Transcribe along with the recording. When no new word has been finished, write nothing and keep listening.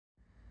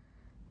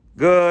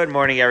Good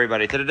morning,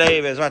 everybody.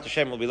 Today, Bezrat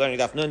Hashem, we'll be learning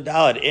Daf Nun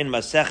Daled in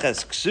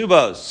Maseches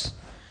Ksubos.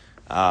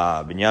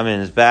 Binyamin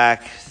is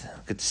back.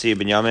 Good to see you,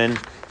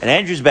 Binyamin. And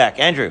Andrew's back.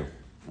 Andrew,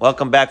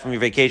 welcome back from your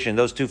vacation.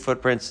 Those two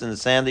footprints in the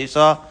sand that you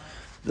saw,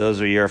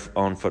 those are your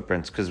own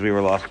footprints because we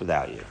were lost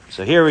without you.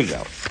 So here we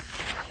go.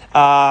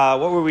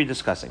 What were we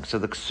discussing? So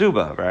the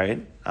Ksuba, right?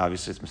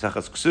 Obviously, it's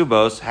Maseches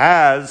Ksubos,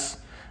 has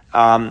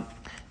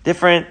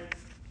different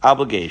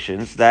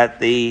obligations that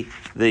the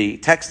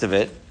text of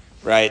it,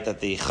 right, that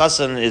the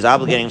chassan is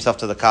obligating himself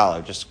to the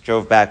kala. Just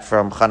drove back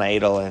from Chana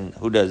Edel and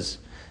Huda's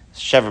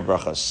Sheva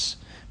Brachos.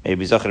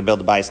 Maybe Zocher to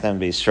build a Bayis Nem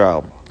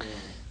B'Yisrael.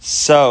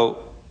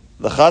 So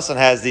the chassan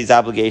has these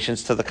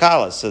obligations to the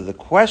kala. So the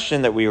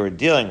question that we were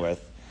dealing with,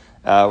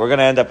 we're going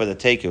to end up with a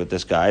take with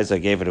this, guys. I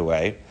gave it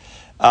away.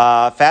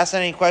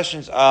 Fascinating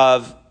questions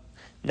of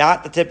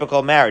not the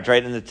typical marriage,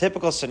 right? In the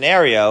typical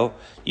scenario,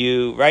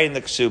 you write in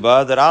the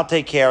ksuba that I'll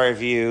take care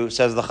of you,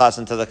 says the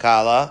chassan to the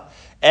kala,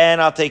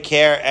 and I'll take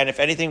care, and if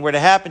anything were to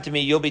happen to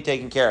me, you'll be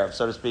taken care of,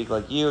 so to speak,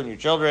 like you and your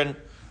children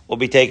will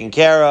be taken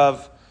care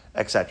of,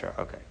 etc.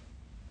 Okay.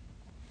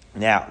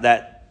 Now,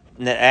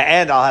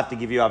 and I'll have to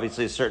give you,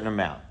 obviously, a certain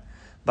amount.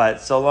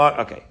 But so long,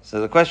 okay, so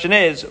the question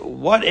is,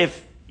 what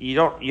if you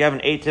have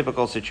an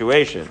atypical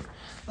situation?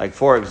 Like,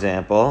 for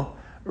example,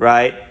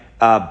 right,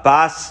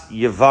 bas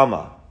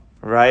yavama,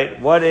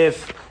 right? What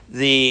if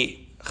the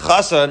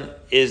chassan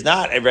is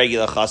not a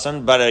regular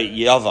chassan, but a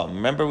yavam?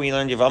 Remember we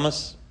learned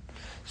yavamas?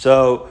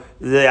 So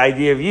the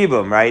idea of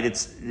yibum, right?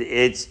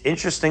 It's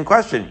interesting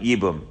question.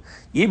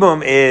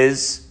 Yibum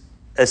is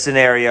a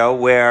scenario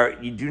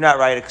where you do not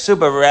write a ksuba,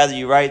 but rather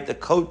you write the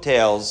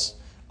coattails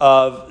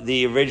of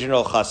the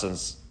original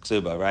chassan's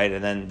ksuba, right?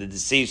 And then the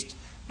deceased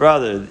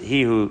brother,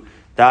 he who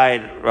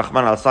died,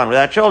 Rahman al-San,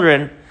 without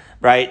children,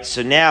 right?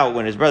 So now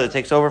when his brother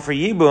takes over for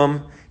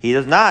yibum, he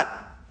does not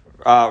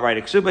write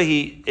a ksuba.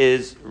 He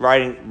is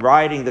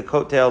riding the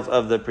coattails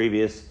of the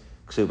previous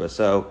ksuba.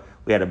 So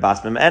we had a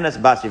Bas Mem Enes,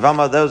 Bas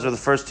Yivama. Those are the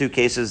first two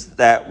cases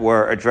that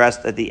were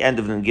addressed at the end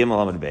of the Gimel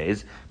Amud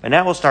Beis. But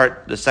now we'll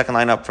start the second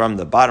line up from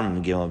the bottom of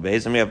the Gimel Amud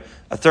Beis. And we have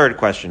a third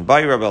question.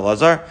 Ba'i Rabbi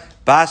Elazar,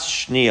 Bas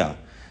Shnia.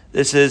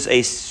 This is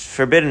a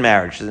forbidden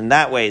marriage. In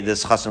that way,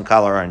 this chassan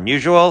kala are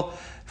unusual.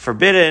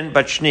 Forbidden,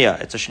 but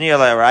Shnia. It's a Shnia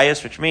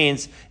La'arayas, which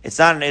means it's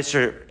not an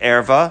Isser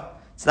Erva.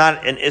 It's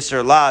not an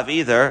Isser Lav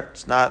either.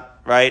 It's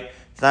not, right?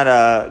 It's not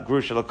a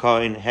Grusha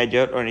L'Kohen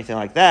Hedyot or anything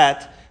like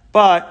that.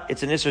 But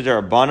it's an Isser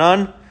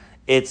Derabanan.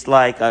 It's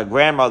like a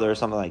grandmother or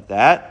something like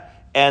that.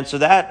 And so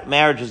that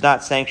marriage is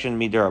not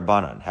sanctioned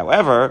midirabanan.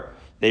 However,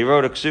 they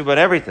wrote a ksuba and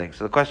everything.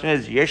 So the question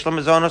is, yesh la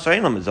mazonos or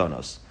ein la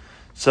mazonos?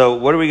 So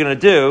what are we going to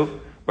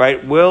do,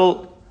 right?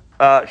 Will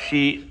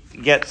she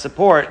get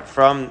support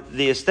from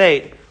the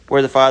estate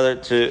were the father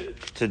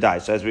to die?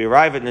 So as we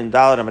arrive at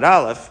Nindalad Amud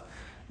Aleph,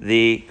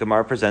 the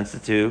Gemara presents the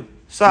two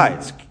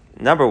sides.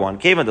 Number one,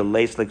 came on the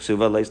leis la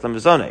ksuba, leis la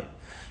mazone.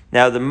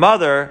 Now the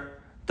mother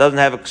doesn't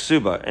have a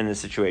ksuba in this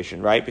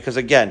situation, right? Because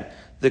again,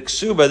 the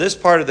ksuba, this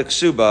part of the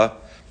ksuba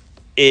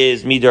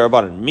is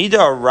midarabanan.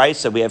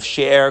 Midaraisa, we have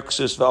share,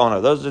 ksus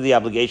va'ona. Those are the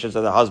obligations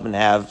that the husband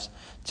has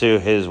to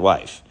his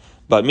wife.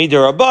 But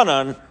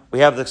midarabanan, we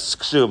have the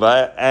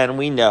ksuba, and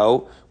we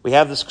know we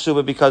have this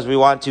ksuba because we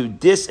want to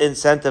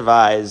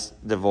disincentivize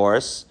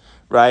divorce,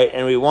 right?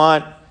 And we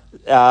want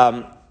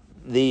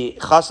the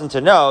chassan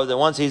to know that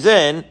once he's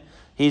in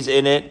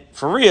it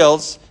for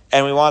reals,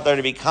 and we want there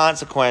to be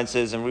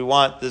consequences, and we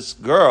want this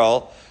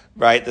girl,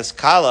 right, this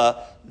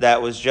kala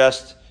that was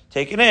just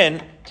taken in,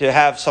 to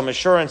have some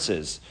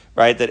assurances,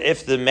 right, that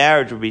if the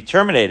marriage would be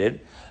terminated,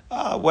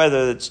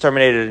 whether it's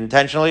terminated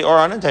intentionally or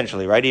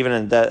unintentionally, right, even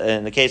in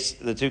the case,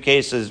 the two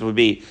cases would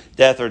be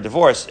death or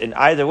divorce. In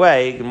either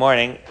way, good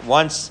morning,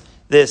 once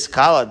this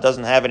kala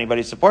doesn't have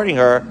anybody supporting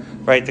her,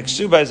 right, the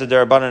ksuba is a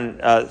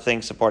derabanan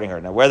thing supporting her.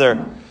 Now,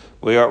 whether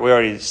we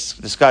already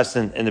discussed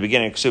in the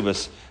beginning of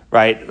ksubas,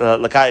 right,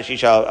 l'kayesh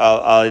isha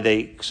al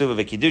yedei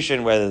ksuba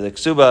v'kiddushin, whether the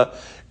ksuba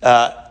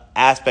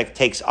aspect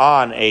takes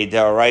on a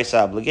deoraisa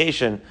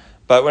obligation,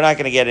 but we're not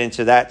going to get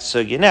into that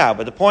sugya now.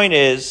 But the point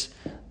is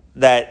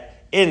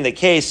that in the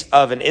case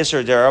of an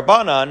isser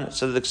derabanan,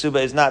 so the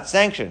ksuba is not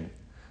sanctioned.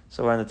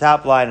 So we're on the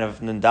top line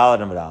of Nundalad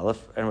Amud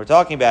Aleph, and we're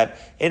talking about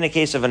in the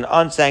case of an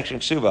unsanctioned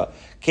ksuba,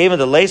 came in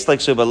the leis like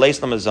ksuba, leis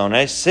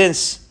lamazone,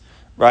 since,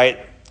 right,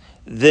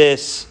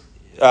 this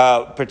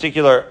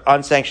particular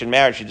unsanctioned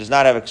marriage, she does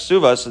not have a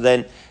ksuba, so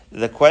then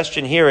the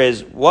question here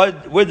is,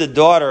 would the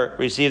daughter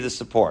receive the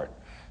support?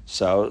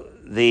 So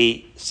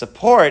the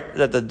support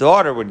that the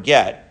daughter would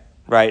get,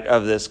 right,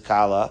 of this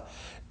kala,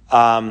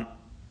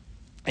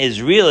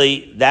 is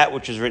really that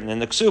which is written in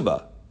the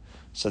ksuba.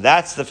 So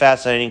that's the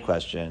fascinating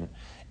question.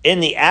 In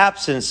the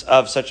absence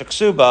of such a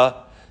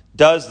ksuba,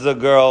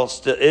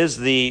 is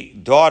the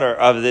daughter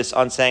of this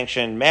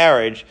unsanctioned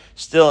marriage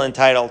still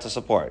entitled to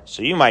support?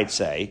 So you might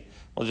say,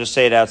 we'll just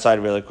say it outside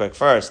really quick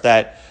first,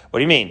 that, what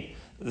do you mean?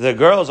 The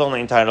girl is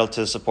only entitled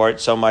to support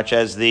so much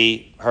as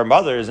her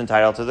mother is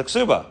entitled to the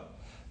ksuba.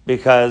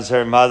 Because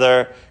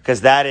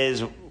that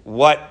is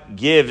what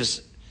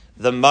gives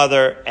the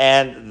mother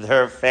and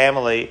her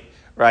family,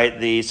 right,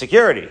 the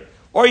security.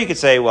 Or you could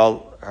say,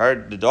 well,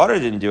 the daughter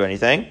didn't do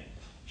anything.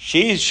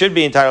 She should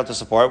be entitled to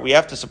support. We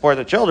have to support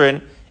the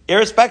children,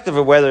 irrespective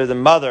of whether the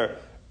mother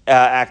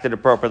acted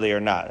appropriately or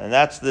not. And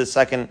that's the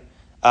second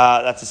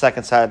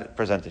side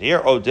presented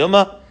here. O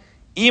Dilma,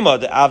 Imo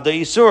de Avda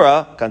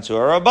Yisura,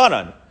 Kansura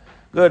Rabbanan.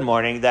 Good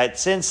morning. That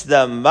since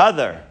the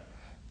mother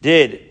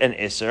did an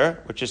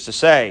Isser, which is to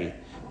say,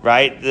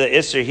 right, the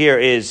Isser here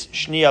is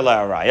Shniya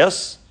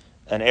La'arayos,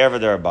 an Erva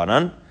de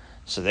Rabbanan.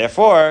 So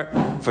therefore,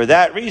 for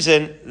that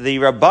reason, the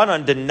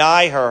Rabbanan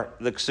deny her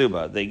the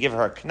Ksuba. They give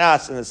her a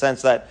Knas in the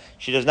sense that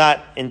she does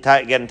not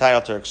get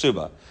entitled to her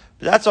Ksuba.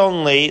 But that's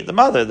only the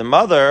mother. The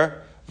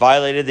mother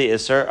violated the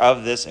Isser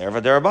of this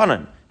Erva de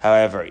Rabbanan.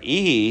 However,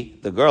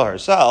 Ihi, the girl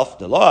herself,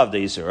 the law of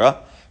the Isura,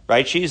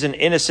 right, she's an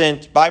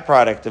innocent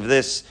byproduct of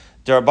this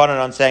de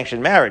Rabbanan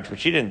unsanctioned marriage, but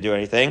she didn't do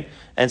anything.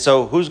 And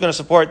so who's going to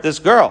support this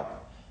girl?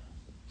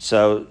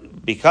 So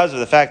because of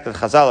the fact that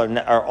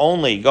Chazal are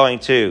only going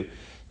to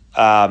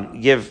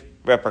give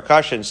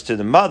repercussions to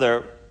the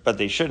mother, but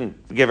they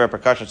shouldn't give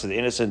repercussions to the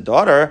innocent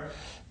daughter,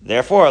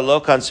 therefore,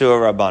 lo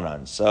kansua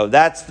rabbanan. So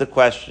that's the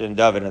question,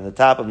 David, on the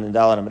top of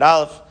Nidal and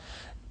Aleph.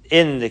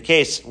 In the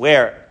case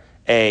where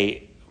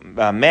a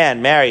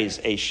man marries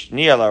a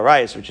shniya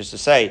l'arayis, which is to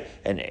say,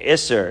 an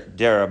iser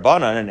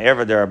derabanan, an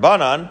erva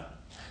derabanan,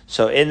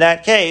 so in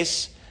that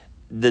case,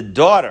 the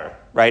daughter,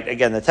 right,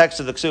 again, the text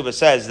of the Ksuba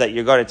says that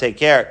you're going to take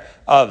care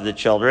of the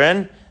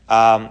children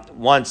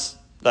once,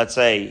 let's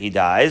say, he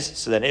dies.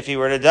 So then if he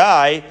were to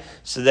die,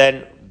 so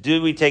then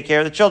do we take care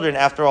of the children?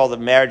 After all, the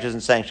marriage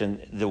isn't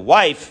sanctioned. The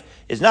wife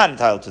is not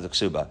entitled to the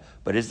Ksuba,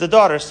 but is the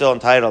daughter still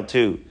entitled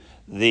to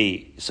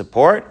the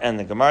support? And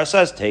the Gemara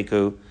says,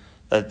 Teku,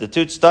 that the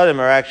two tzadim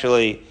are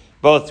actually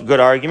both good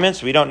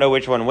arguments. We don't know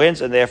which one wins,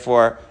 and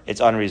therefore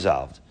it's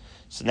unresolved.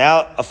 So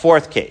now a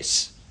fourth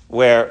case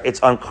where it's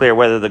unclear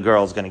whether the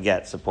girl is going to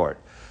get support.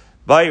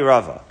 Bai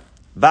Rava,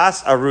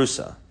 Bas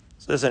Arusa.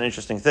 So this is an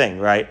interesting thing,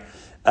 right?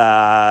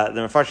 The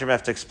Mefarshim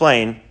have to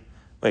explain,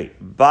 wait,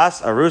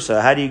 Bas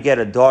Arusa, how do you get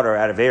a daughter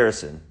out of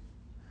Erison?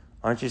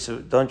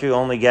 Don't you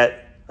only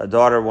get a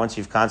daughter once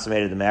you've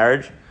consummated the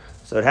marriage?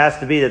 So it has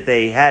to be that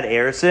they had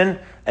Erison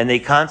and they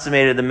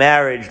consummated the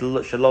marriage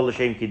Shalol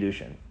L'Shem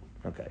Kiddushin.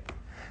 Okay.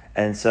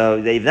 And so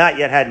they've not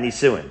yet had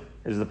Nisuin,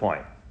 is the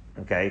point.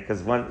 Okay?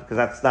 Because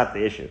that's not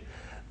the issue.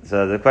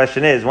 So the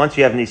question is, once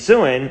you have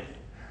Nisuin,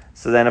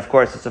 so then of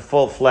course it's a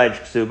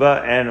full-fledged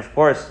Ksuba, and of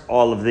course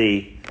all of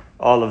the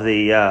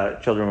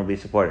children will be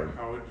supported.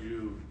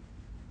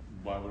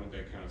 Why wouldn't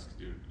that count as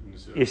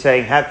Nisuin? You're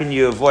saying, how can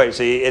you avoid?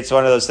 So it's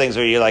one of those things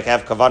where you like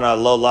have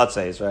kavana lo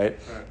latses, right?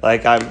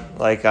 Like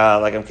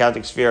I'm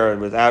counting sphere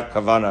without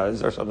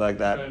kavanas or something like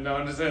that. No,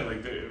 I'm just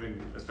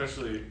saying,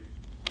 especially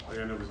I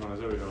know because when I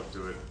we don't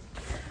do it,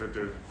 but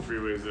there are three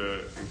ways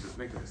to just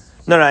make this.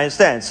 No, I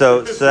understand.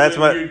 So that's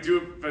my. You do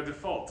it by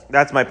default.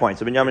 That's my point.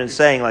 So Binyamin is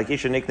saying, like,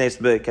 Isha niknes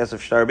b'kesef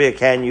shtarbiya,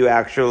 can you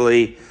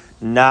actually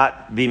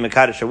not be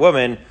mekadosh a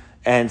woman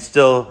and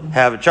still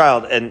have a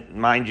child? And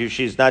mind you,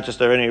 she's not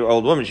just any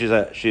old woman; she's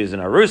an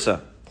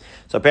arusa.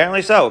 So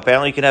apparently,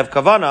 you can have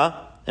kavana,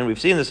 and we've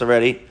seen this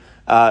already.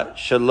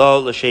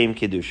 Shalol l'shem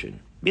kiddushin.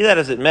 Be that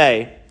as it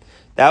may,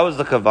 that was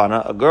the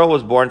kavana. A girl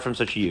was born from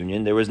such a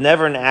union. There was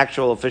never an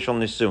actual official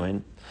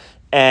nisuin,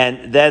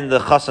 and then the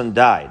chassan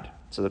died.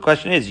 So the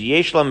question is,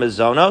 yesh la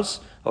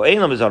mezonos or ein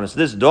la mezonos?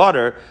 This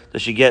daughter,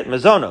 does she get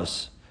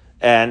mezonos?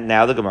 And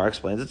now the Gemara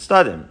explains it's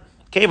stadim.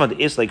 Came on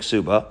the isla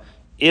ksuba,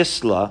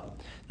 isla.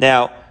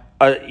 Now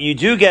you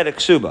do get a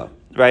ksuba,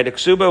 right? A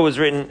ksuba was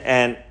written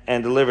and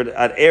delivered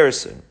at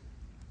Erison.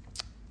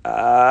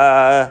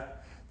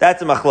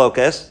 That's a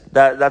machlokas.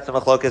 That's a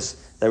machlokas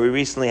that we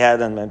recently had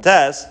on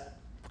Memtes.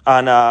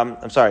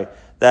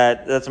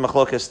 That's a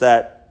machlokas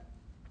that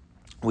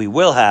we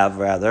will have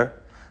rather.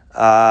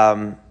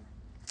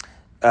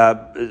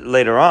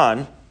 Later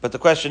on, but the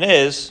question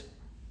is,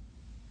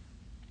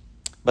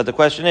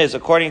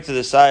 according to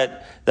the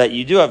side that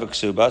you do have a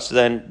ksuba, so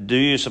then do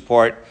you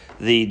support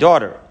the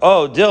daughter?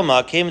 Oh,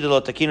 Dilma came to lo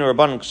takinu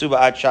rabbanon ksuba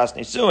ad shas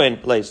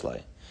nisuin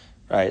leislei.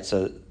 Right.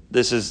 So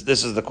this is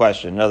the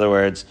question. In other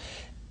words,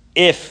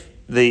 if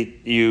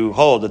you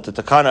hold that the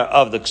takana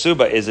of the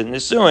ksuba isn't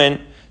nisuin,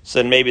 so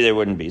then maybe there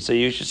wouldn't be. So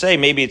you should say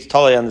maybe it's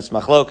totally on this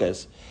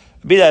machlokas.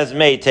 Be that as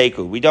may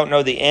teku. We don't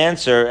know the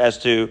answer as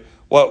to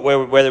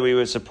whether we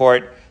would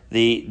support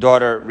the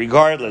daughter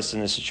regardless in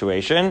this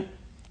situation,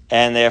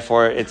 and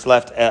therefore it's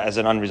left as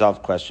an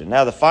unresolved question.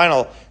 Now the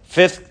final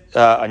fifth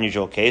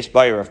unusual case,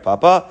 Bayer of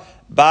Papa,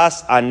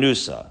 Bas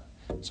Anusa.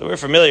 So we're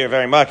familiar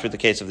very much with the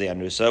case of the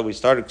Anusa. We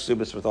started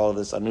Ksubis with all of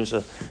this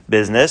Anusa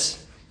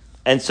business.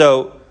 And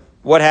so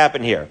what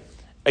happened here?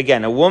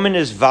 Again, a woman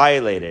is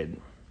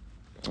violated.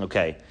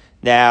 Okay,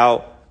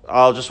 now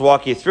I'll just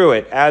walk you through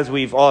it. As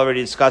we've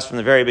already discussed from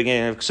the very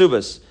beginning of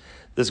Ksubis,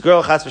 this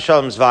girl, Chas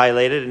v'Shalom, is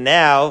violated, and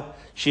now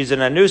she's an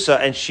Anusa,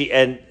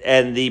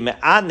 and the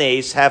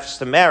Me'anes has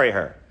to marry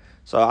her.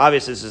 So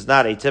obviously this is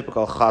not a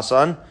typical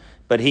Chasan,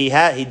 but he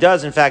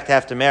does in fact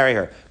have to marry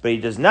her. But he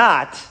does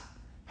not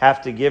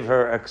have to give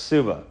her a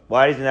ksuba.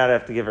 Why does he not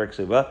have to give her a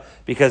ksuba?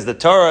 Because the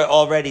Torah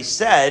already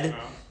said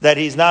that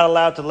he's not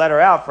allowed to let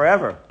her out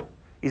forever.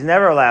 He's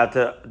never allowed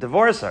to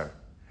divorce her.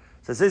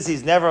 So since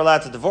he's never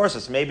allowed to divorce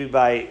us, maybe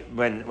by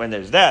when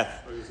there's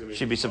death,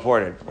 she'd be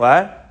supported.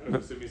 What?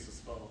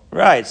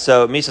 Right,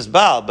 so Misas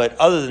Baal. But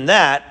other than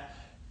that,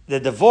 the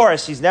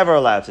divorce he's never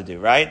allowed to do,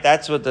 right?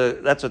 That's what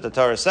the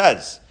Torah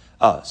says.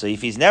 Oh, so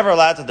if he's never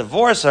allowed to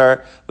divorce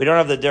her, we don't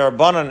have the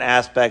Derabanan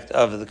aspect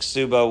of the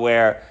Ksuba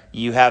where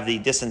you have the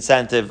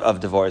disincentive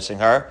of divorcing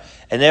her,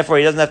 and therefore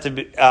he doesn't have to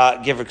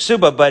give her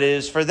Ksuba, but it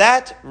is for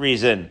that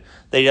reason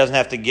that he doesn't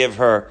have to give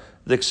her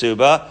the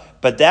Ksuba,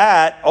 but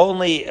that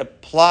only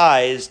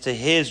applies to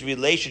his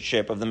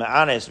relationship of the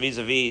Ma'anis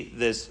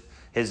vis-a-vis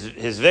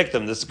his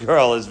victim, this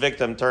girl, his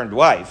victim turned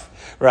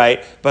wife,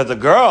 right? But the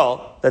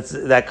girl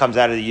that comes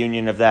out of the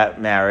union of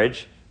that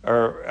marriage,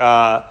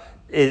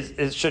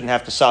 it shouldn't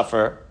have to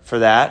suffer for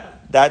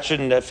that. That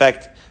shouldn't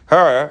affect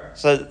her.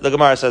 So the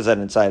Gemara says that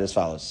inside as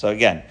follows. So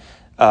again,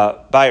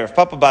 Bayer of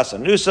Papa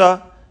Basa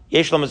Nusa,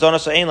 Yesh la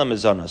Mazonos, Ein la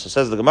Mazonos. So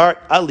says the Gemara,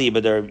 Ali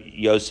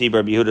Badar Yosi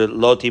Bar Yehuda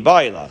Loti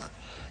Bailach.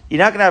 You're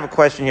not going to have a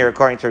question here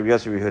according to Rabbi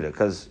Yossi Yehuda,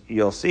 because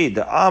you'll see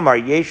the Amar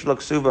Yesh la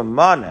Ksuba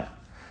Mana,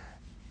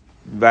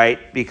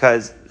 right?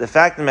 Because the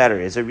fact of the matter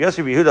is, Rabbi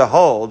Yossi Yehuda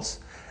holds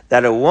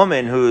that a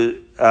woman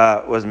who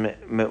was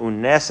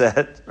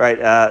me'uneset, right,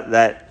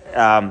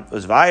 that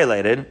was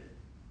violated,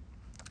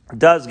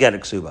 does get a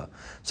ksuba.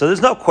 So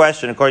there's no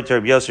question, according to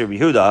Rabbi Yossi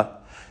Yehuda,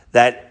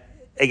 that,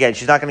 again,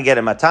 she's not going to get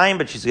a matayim,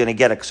 but she's going to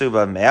get a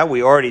ksuba mea.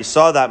 We already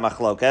saw that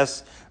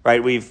machlokes,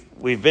 right?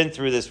 We've been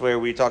through this where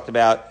we talked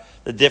about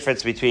the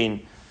difference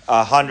between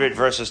 100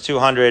 versus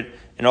 200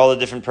 and all the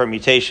different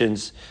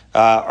permutations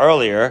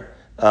earlier,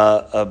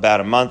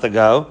 about a month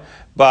ago.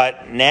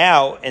 But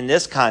now, in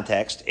this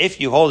context,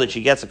 if you hold that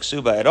she gets a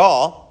ksuba at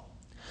all,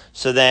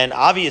 so then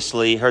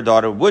obviously her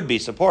daughter would be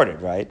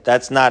supported, right?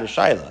 That's not a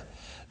shaila.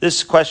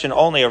 This question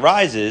only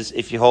arises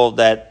if you hold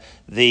that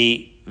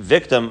the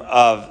victim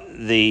of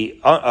the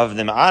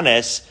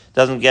ma'anes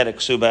doesn't get a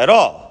ksuba at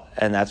all.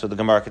 And that's what the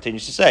Gemara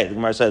continues to say. The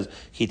Gemara says,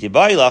 Hiti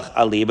bailach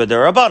aliba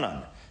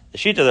derabanan. The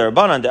shita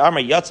derabanan, the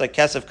amar yatsa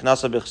kesef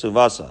knasa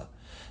b'chsuvasa.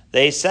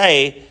 They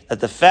say that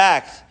the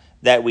fact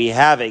that we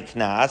have a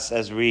knas,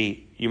 as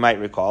you might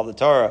recall, the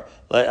Torah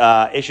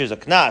issues a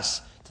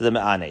knas to the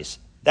ma'anes.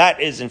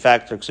 That is, in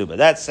fact, the ksuba.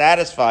 That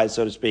satisfies,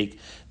 so to speak,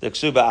 the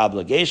ksuba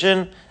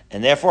obligation,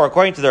 and therefore,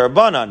 according to the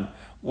Rabbanan,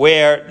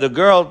 where the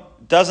girl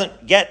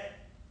doesn't get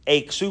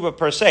a ksuba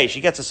per se,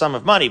 she gets a sum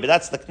of money, but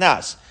that's the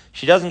knas.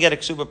 She doesn't get a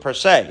ksuba per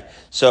se.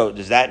 So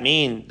does that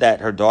mean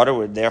that her daughter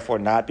would therefore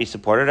not be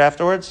supported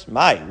afterwards?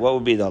 What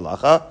would be the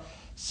halacha?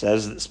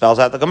 Spells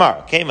out the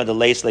Gemara. Kema the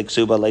leis le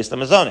ksuba leis the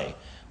mazone.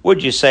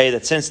 Would you say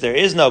that since there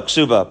is no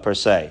ksuba per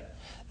se,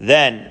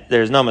 then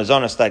there's no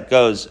mazonas that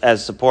goes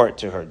as support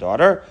to her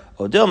daughter?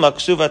 Odilma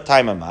ksuva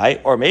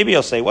taimamai, or maybe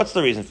you'll say, what's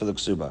the reason for the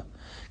ksuba?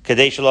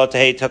 Kadei shalot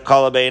tehei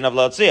takala bein of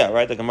lotzia,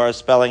 right? The Gemara is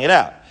spelling it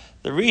out.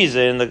 The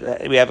reason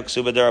that we have a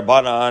ksuba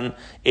derabanan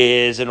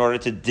is in order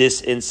to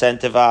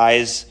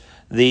disincentivize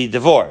the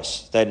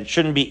divorce. That it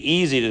shouldn't be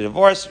easy to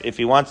divorce. If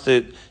he wants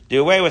to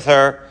do away with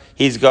her,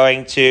 he's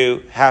going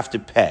to have to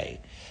pay.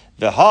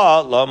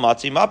 V'ha lo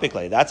matzi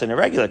mapikle. That's an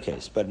irregular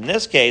case. But in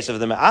this case of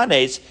the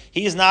me'anes,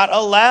 he's not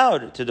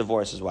allowed to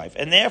divorce his wife.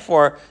 And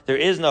therefore, there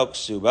is no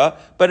ksuba.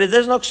 But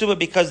there's no ksuba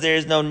because there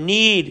is no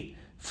need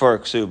for a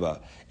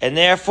ksuba. And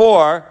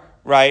therefore,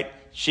 right,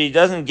 she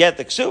doesn't get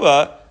the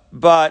ksuba,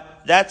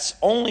 but that's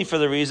only for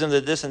the reason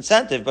of the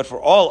disincentive. But for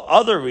all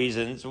other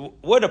reasons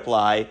would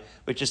apply,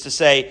 which is to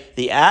say,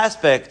 the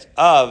aspect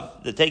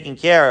of the taking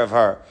care of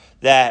her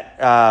that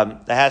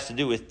has to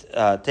do with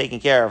taking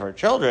care of her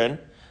children,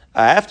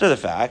 after the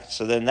fact,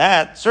 so then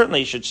that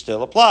certainly should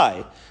still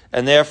apply.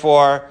 And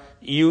therefore,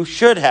 you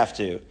should have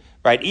to,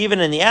 right? Even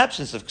in the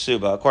absence of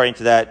ksuba, according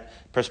to that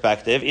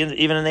perspective,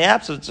 even in the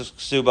absence of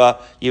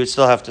ksuba, you would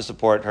still have to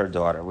support her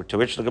daughter. To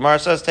which the Gemara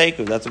says,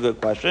 Teku. That's a good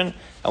question.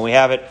 And we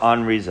have it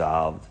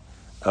unresolved.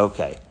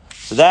 Okay.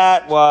 So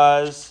that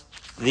was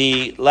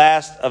the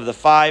last of the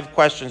 5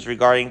 questions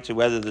regarding to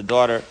whether the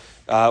daughter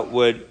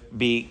would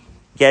be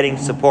getting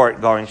support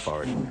going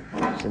forward.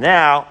 So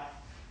now,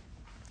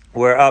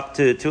 we're up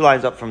to 2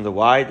 lines up from the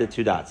Y, the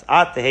 2 dots.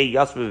 At tehei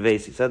yasva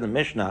v'vesi, said the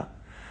Mishnah,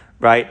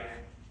 right?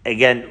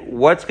 Again,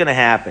 what's going to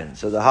happen?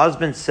 So the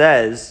husband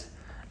says,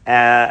 in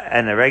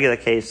a regular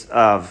case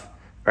of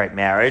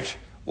marriage,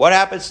 what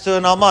happens to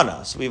an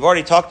almana? So we've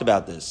already talked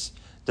about this.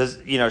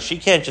 She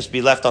can't just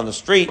be left on the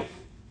street.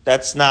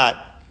 That's not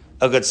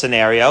a good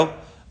scenario.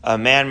 A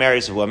man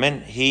marries a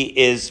woman. He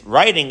is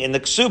writing in the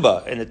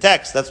ksuba, in the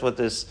text. That's what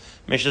this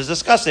Mishnah is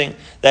discussing,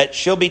 that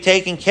she'll be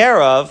taken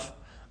care of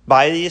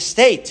by the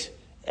estate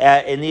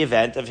in the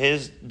event of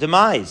his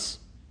demise.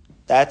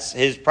 That's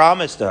his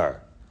promise to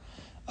her.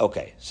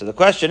 Okay, so the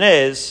question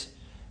is,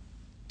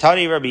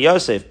 Tani Rabbi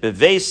Yosef,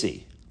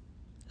 bevesi.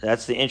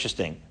 That's the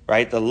interesting,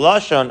 right? The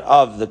lashon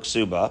of the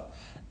ksuba,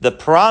 the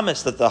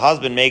promise that the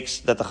husband makes,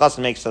 that the chassan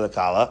makes to the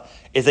kala,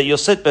 is that you'll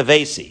sit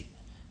bevesi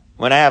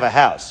when I have a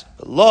house.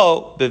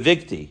 Lo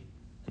bevigti,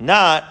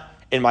 not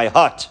in my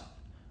hut.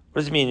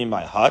 What does it mean in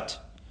my hut?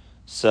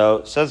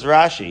 So says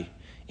Rashi,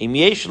 Im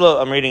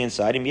yeshlo, I'm reading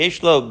inside. Im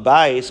yeshlo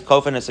bais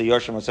kofen es a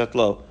yorshim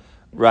asetlo,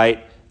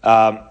 right?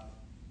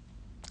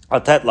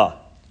 Atetla,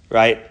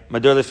 right?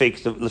 Madur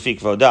lefik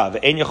voda.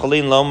 Ve'en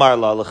yacholin lomar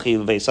la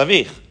lechi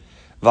ve'savich.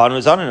 Van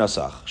mizanin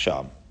asach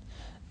sham.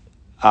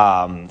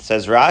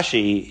 Says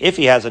Rashi, if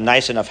he has a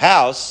nice enough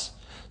house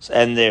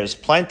and there's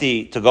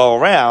plenty to go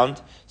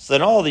around, so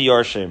then all the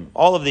yorshim,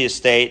 all of the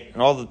estate,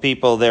 and all the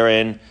people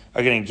therein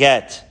are going to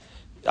get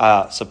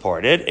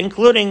supported,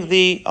 including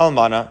the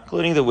almana,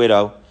 including the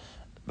widow.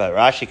 But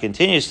Rashi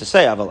continues to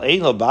say, "Aval ein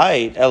lo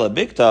bayit ela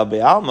bikta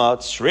be'alma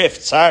tzrif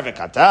tzar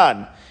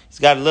v'katan." He's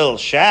got a little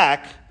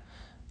shack.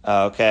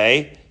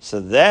 Okay,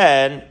 so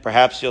then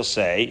perhaps you'll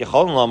say,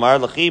 "Yechol lomar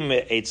lechim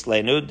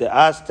eitzlenu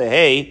de'as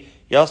tehei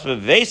yosbe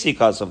vesi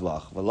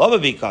kasavlach v'lo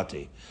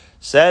b'bikati."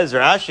 Says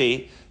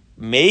Rashi,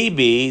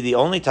 maybe the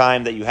only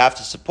time that you have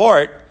to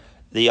support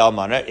the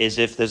almana is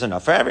if there's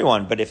enough for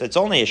everyone. But if it's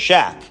only a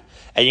shack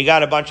and you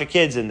got a bunch of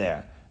kids in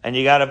there and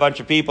you got a bunch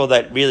of people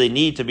that really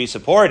need to be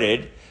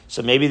supported,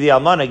 so maybe the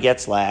almana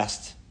gets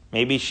last.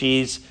 Maybe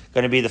she's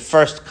going to be the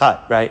first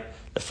cut, right?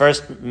 The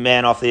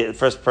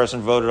first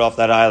person voted off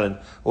that island,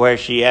 where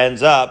she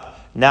ends up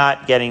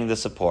not getting the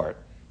support.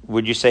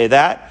 Would you say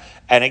that?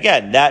 And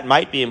again, that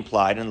might be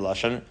implied in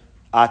Lashon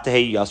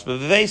Atehei Yosba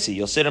Vivesi.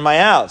 You'll sit in my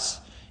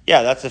house.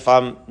 Yeah, that's if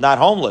I'm not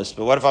homeless.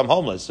 But what if I'm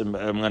homeless? I'm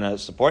going to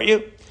support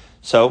you?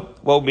 So,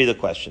 what would be the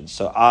question?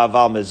 So,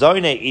 Aval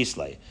Mezoine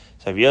Islay.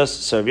 So,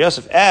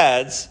 Yosef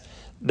adds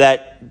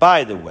that,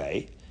 by the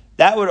way,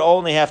 that would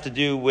only have to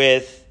do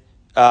with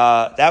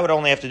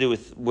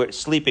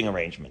sleeping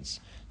arrangements,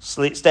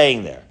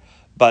 staying there.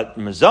 But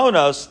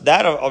Mezonos,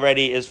 that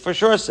already is for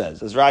sure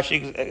says, as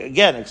Rashi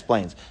again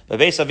explains,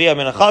 that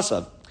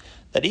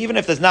even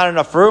if there's not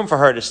enough room for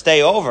her to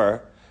stay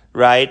over,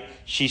 right,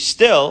 she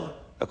still,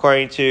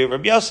 according to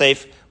Rabbi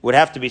Yosef, would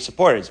have to be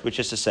supported, which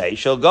is to say,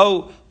 she'll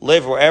go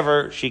live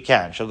wherever she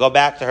can. She'll go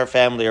back to her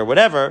family or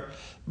whatever,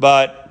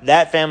 but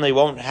that family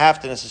won't have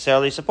to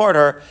necessarily support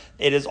her.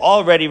 It is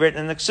already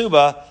written in the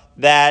Ksuba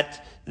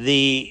that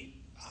the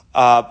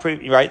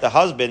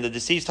husband, the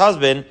deceased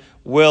husband,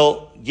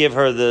 will give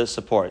her the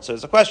support. So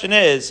the question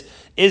is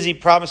he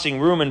promising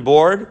room and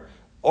board?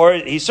 Or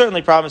he's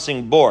certainly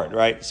promising board,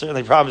 right?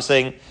 Certainly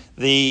promising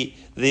that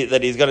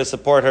he's going to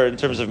support her in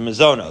terms of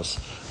mizonos.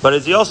 But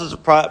is he also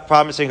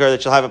promising her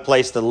that she'll have a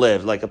place to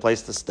live, like a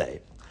place to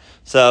stay?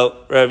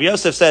 So Rav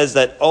Yosef says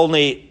that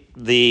only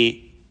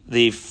the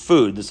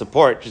food, the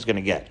support she's going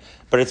to get.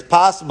 But it's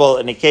possible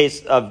in a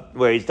case of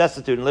where he's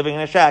destitute and living in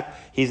a shack,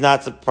 he's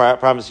not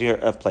promising her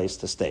a place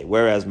to stay.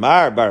 Whereas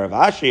Mar bar Rav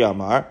Ashi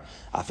Amar,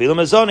 afilu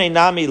mezone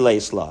nami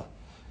leisla.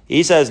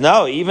 He says,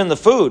 no, even the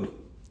food.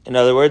 In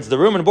other words, the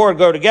room and board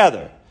go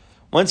together.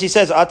 Once he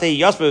says, Atei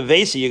Yosba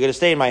Vesi, you're going to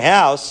stay in my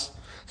house,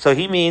 so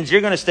he means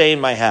you're going to stay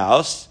in my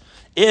house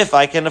if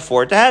I can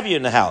afford to have you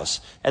in the house.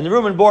 And the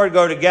room and board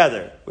go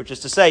together, which is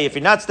to say, if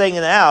you're not staying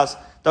in the house,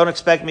 don't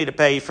expect me to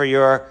pay for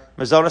your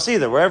mazonas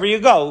either. Wherever you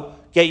go,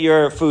 get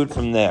your food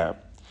from there.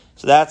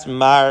 So that's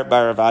Mar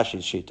bar Rav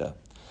Ashi's shita.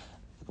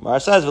 Gemara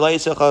says, Mar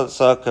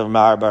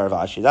bar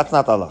Rav Ashi. That's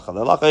not the halacha.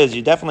 The halacha is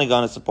you're definitely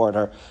going to support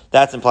her.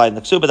 That's implied in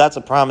the ksuba. That's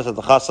a promise that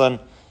the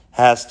chassan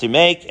has to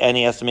make, and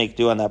he has to make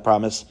due on that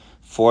promise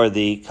for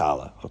the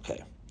kala.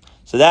 Okay.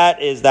 So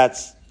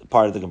that's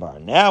part of the Gemara.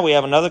 Now we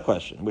have another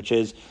question, which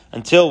is,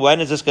 until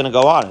when is this going to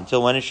go on?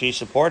 Until when is she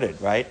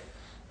supported, right?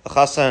 The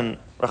chassan,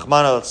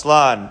 Rahman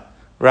al-Islan,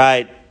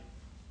 right,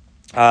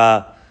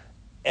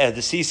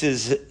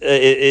 predeceases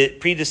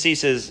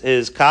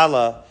his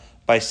kala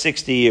by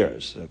 60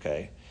 years,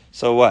 okay?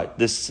 So what?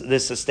 This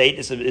estate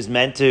is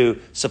meant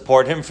to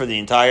support him for the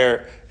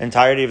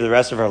entirety of the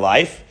rest of her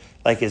life?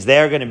 Like, is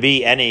there going to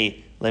be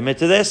any limit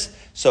to this?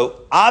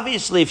 So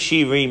obviously if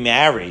she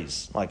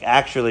remarries, like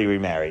actually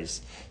remarries,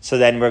 so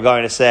then we're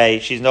going to say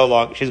she's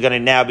going to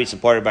now be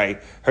supported by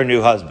her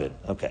new husband.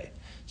 Okay.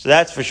 So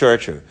that's for sure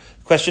true.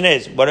 The question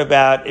is, what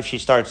about if she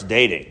starts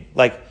dating?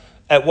 Like,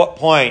 at what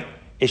point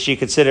is she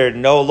considered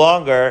no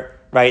longer,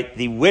 right,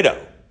 the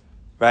widow,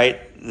 right?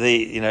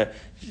 If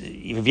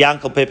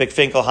Yankel Pipik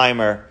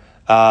Finkelheimer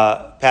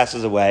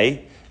passes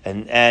away,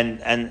 and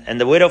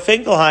the widow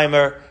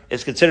Finkelheimer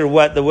is considered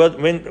what the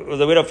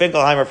widow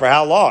Finkelheimer for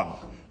how long?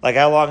 Like,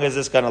 how long is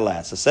this going to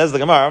last? It says the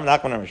Gemara,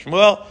 Nachman and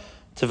Shmuel,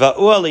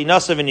 Teva'ua li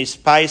nasav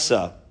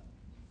nispaisa.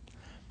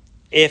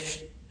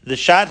 If the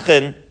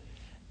shadchan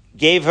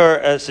gave her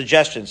a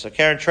suggestion, so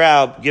Karen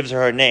Traub gives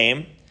her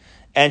name,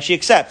 and she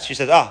accepts. She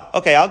says,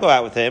 okay, I'll go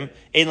out with him.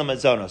 Ein la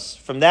metzonos.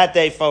 From that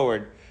day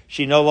forward,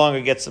 she no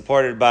longer gets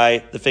supported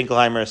by the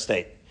Finkelheimer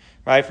estate.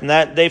 Right? From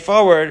that day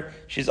forward,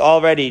 she's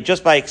already,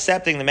 just by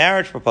accepting the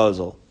marriage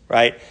proposal,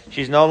 right?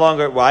 She's no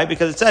longer, why?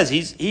 Because it says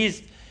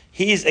he's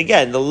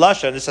again, the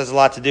lashon, this has a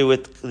lot to do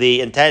with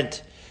the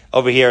intent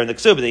over here in the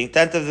ksuba. The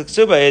intent of the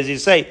ksuba is you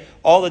say,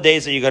 all the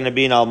days that you're going to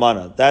be in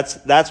almana,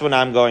 that's when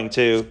I'm going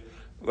to,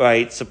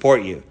 right,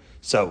 support you.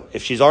 So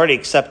if she's already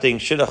accepting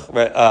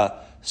shidduch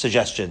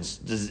suggestions,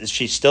 is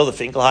she still the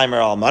Finkelheimer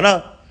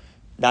almana?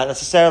 Not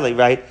necessarily,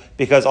 right?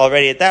 Because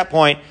already at that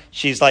point,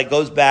 she's like,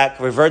 goes back,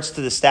 reverts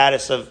to the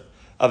status of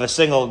of a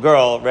single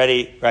girl,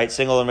 ready, right,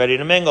 single and ready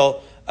to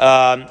mingle,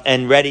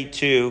 and ready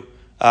to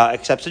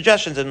accept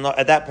suggestions. And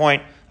at that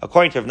point,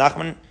 according to Rav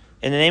Nachman,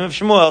 in the name of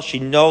Shmuel, she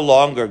no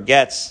longer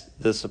gets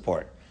the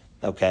support.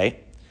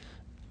 Okay?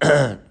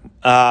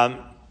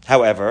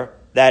 However,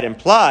 that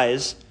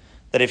implies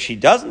that if she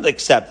doesn't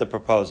accept the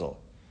proposal,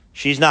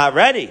 she's not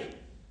ready.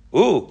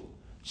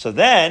 So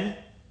then,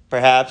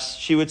 perhaps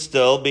she would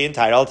still be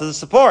entitled to the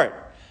support,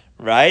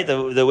 right?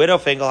 The widow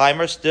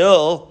Finkelheimer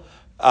still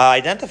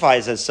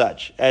identifies as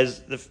such,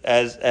 as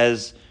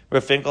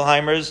Rav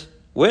Finkelheimer's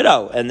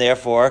widow, and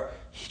therefore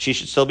she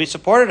should still be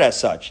supported as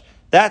such.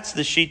 That's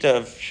the shita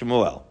of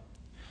Shmuel,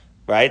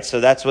 right? So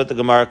that's what the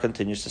Gemara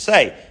continues to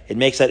say. It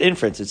makes that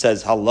inference. It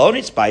says,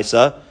 Haloni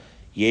Spaisa,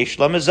 Yesh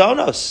la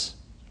Mizonos,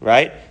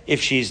 right?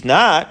 If she's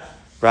not,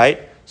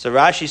 right? So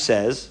Rashi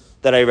says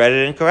that I read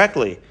it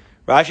incorrectly.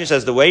 Rashi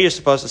says the way you're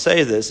supposed to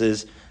say this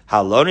is,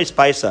 Haloni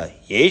Spaisa,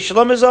 Yesh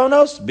la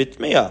Mizonos,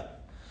 Bitmiya.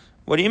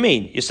 What do you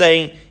mean? You're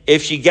saying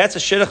if she gets a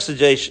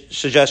shidduch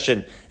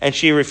suggestion and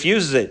she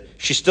refuses it,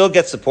 she still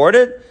gets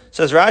supported?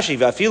 Says Rashi,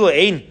 V'afilu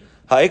ein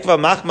ha'ikva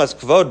machmas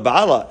kvod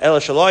ba'ala ela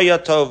shelo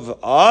yatov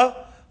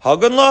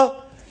hagun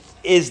lo.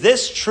 Is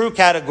this true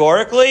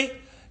categorically?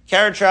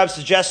 Karen Traub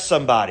suggests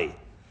somebody,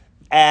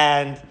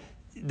 and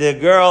the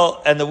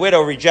girl and the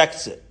widow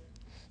rejects it.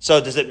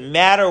 So does it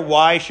matter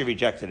why she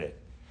rejected it?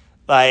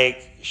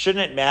 Like,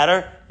 shouldn't it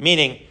matter?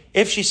 Meaning,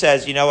 if she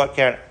says, you know what,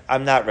 Karen,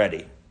 I'm not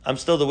ready. I'm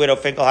still the widow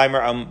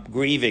Finkelheimer. I'm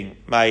grieving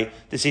my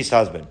deceased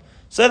husband.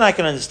 So then I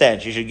can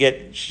understand. She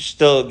should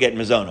still get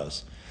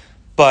mizonos.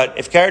 But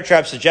if Karen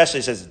Trapp suggests,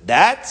 he says,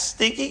 that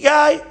stinky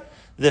guy,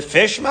 the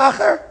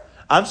fishmacher,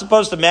 I'm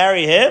supposed to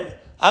marry him?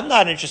 I'm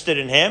not interested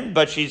in him,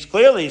 but she's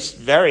clearly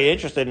very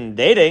interested in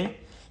dating.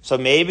 So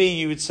maybe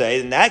you would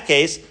say, in that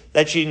case,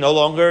 that she no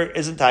longer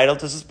is entitled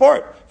to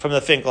support from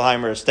the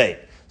Finkelheimer estate.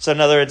 So in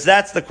other words,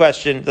 that's the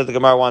question that the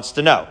Gemara wants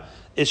to know.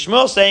 Is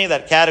Shmuel saying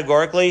that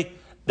categorically,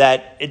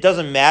 that it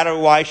doesn't matter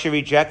why she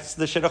rejects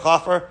the shidduch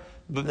offer,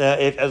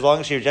 as long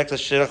as she rejects the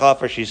shidduch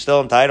offer, she's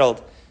still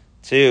entitled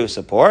to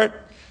support?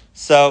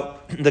 So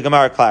the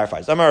Gemara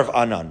clarifies. Amar of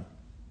Anan.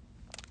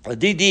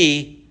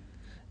 Didi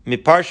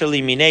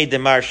miparshali minei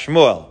demar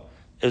Shmuel.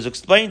 It was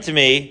explained to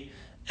me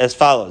as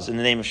follows in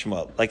the name of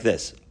Shmuel, like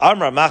this.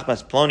 Amra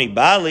machmas ploni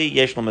bali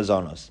yesh lo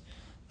mazonos.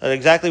 That's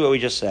exactly what we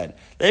just said.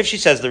 If she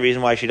says the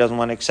reason why she doesn't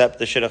want to accept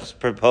the shidduch's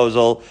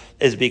proposal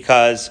is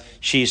because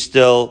she's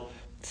still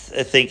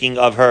thinking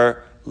of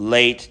her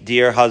late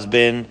dear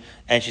husband,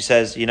 and she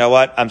says, you know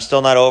what, I'm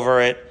still not over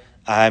it,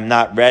 I'm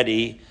not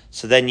ready,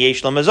 so then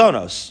yesh lo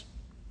mazonos.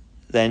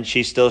 Then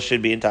she still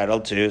should be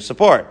entitled to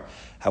support.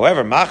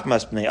 However,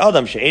 machmas bnei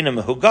adam she'ena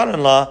mehuganan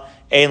la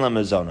ein la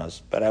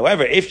mazonos. But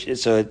however,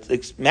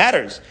 it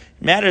matters.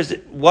 It matters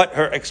what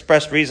her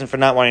expressed reason for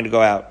not wanting to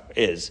go out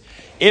is.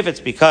 If it's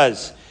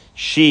because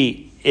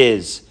she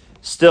is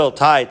still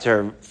tied to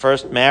her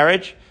first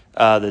marriage,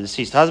 the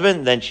deceased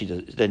husband, then she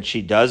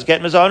does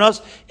get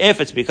mizonos.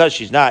 If it's because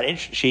she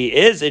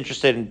is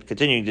interested in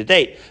continuing to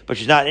date, but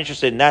she's not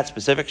interested in that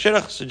specific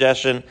shidduch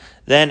suggestion,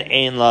 then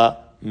ein la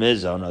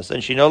mizonos,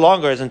 and she no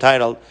longer is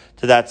entitled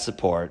to that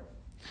support.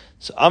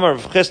 So Amar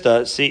Rav Chisda,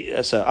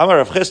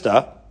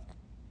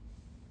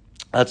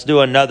 let's do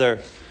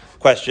another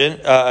question,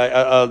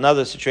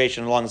 another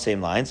situation along the same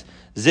lines.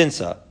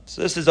 Zinsa.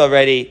 So this is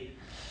already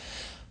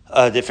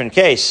a different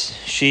case.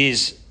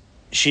 She's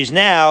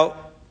now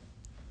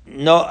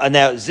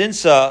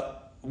Zinsa.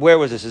 Where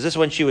was this? Is this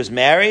when she was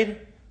married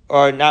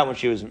or not when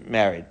she was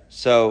married?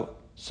 So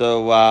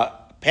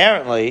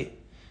apparently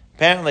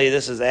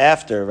this is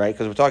after, right?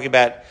 Because we're talking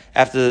about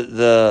after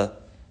the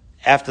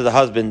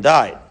husband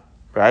died,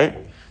 right?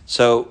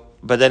 So,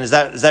 but then is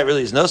that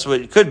really his nose?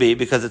 It could be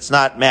because it's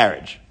not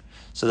marriage.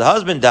 So the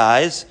husband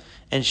dies,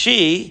 and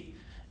she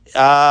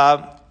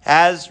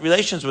has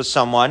relations with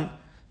someone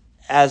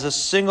as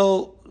an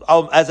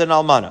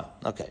almana.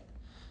 Okay.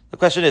 The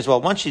question is,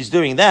 well, once she's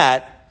doing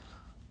that,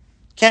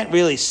 can't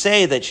really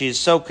say that she's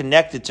so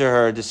connected to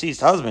her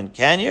deceased husband,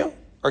 can you?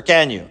 Or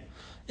can you?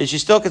 Is she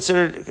still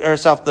considered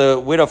herself the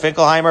widow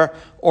Finkelheimer?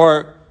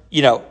 Or,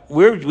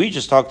 we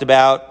just talked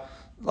about,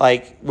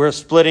 like, we're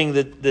splitting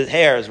the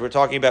hairs. We're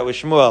talking about with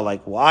Shmuel,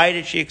 like, why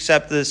did she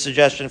accept the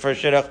suggestion for a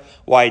shidduch?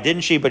 Why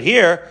didn't she? But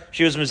here,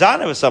 she was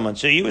mizana with someone.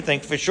 So you would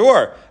think for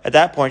sure, at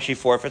that point, she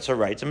forfeits her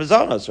right to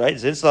mizonos, right?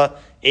 Zinsla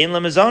ein la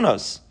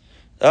mizonos.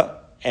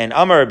 And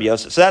Amar Rabbi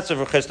Yosef, so that's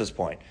Rav Chisda's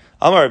point.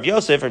 Amar Rabbi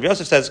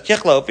Yosef says,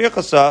 Kichla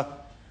ufirchasa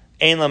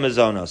ein la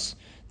mizonos.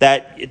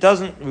 That it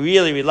doesn't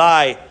really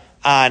rely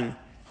on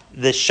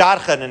the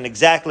shadchan and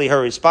exactly her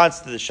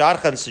response to the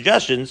shadchan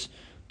suggestions,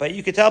 but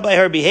you could tell by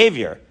her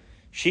behavior.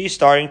 She's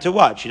starting to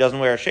what? She doesn't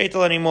wear a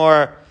sheitel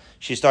anymore.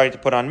 She's starting to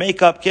put on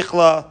makeup,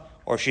 kichla,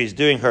 or she's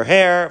doing her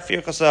hair,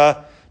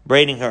 firkasa,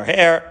 braiding her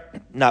hair,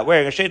 not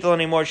wearing a sheitel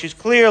anymore. She's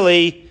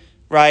clearly,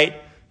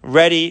 right,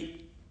 ready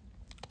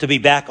to be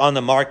back on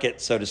the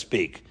market, so to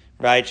speak,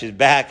 right? She's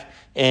back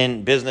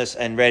in business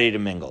and ready to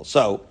mingle.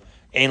 So,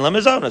 ein la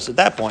mizonos. At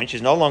that point,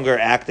 she's no longer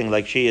acting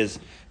like she is,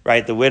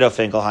 right, the widow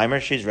Finkelheimer.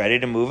 She's ready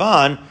to move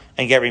on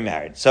and get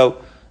remarried.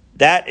 So,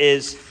 That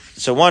is,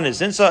 so one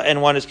is zinsa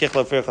and one is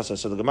kichla ufirchasa.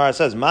 So the Gemara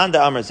says, man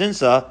da amar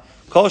zinsa,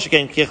 kol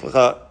sheken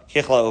kichla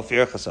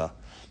ufirchasa.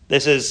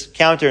 This is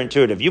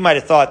counterintuitive. You might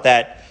have thought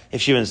that if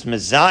she was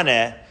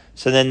mezaneh,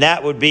 so then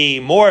that would be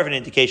more of an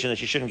indication that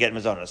she shouldn't get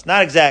mazonos.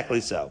 Not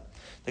exactly so.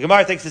 The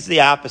Gemara thinks it's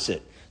the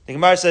opposite. The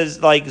Gemara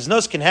says, like,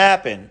 znos can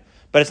happen,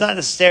 but it's not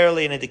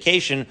necessarily an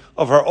indication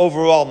of her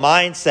overall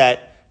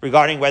mindset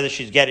regarding whether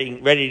she's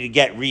getting ready to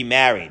get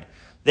remarried.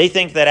 They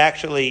think that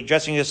actually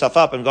dressing yourself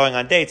up and going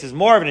on dates is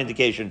more of an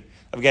indication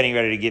of getting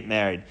ready to get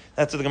married.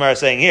 That's what the Gemara is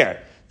saying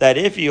here. That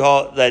if you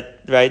hold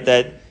that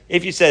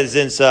if you said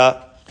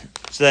zinsa,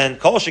 so then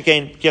kol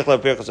shekain kichla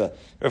pirchasa.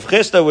 Rav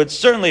Chisda would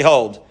certainly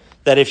hold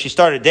that if she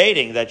started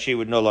dating, that she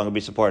would no longer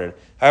be supported.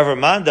 However,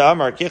 manda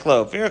amar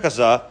kichla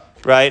pirchasa,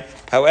 right?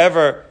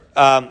 However,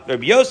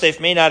 Rabbi Yosef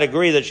may not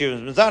agree that she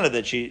was mizana,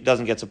 that she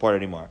doesn't get support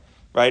anymore,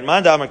 right?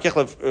 Manda amar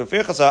kichla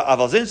pirchasa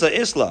aval zinsa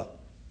isla.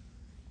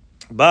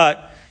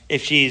 But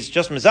if she's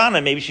just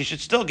mizana, maybe she should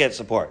still get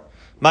support.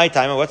 My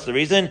time, what's the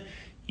reason?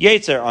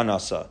 Yetzer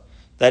anasa.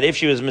 That if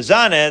she was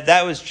mizana,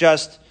 that was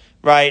just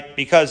right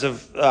because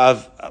of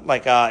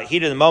like a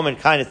heat of the moment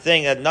kind of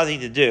thing, that had nothing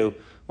to do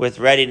with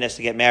readiness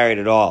to get married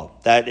at all.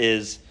 That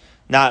is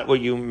not what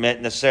you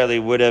necessarily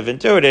would have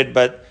intuited,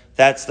 but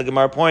that's the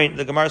Gemara point.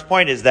 The Gemara's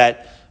point is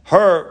that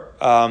her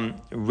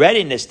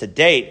readiness to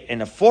date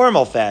in a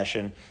formal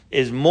fashion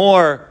is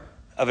more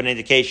of an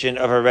indication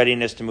of her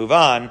readiness to move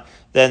on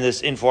than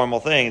this informal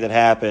thing that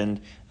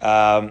happened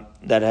after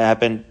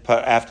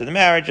the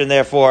marriage, and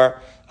therefore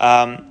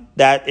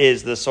that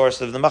is the source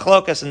of the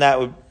machlokas, and that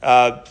would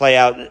play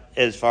out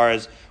as far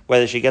as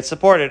whether she gets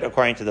supported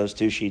according to those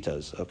two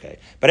shitos. Okay,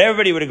 but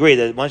everybody would agree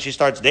that once she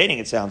starts dating,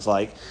 it sounds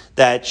like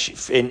that she,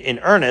 in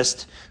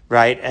earnest,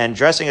 right, and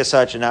dressing as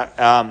such,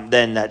 and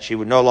then that she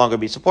would no longer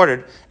be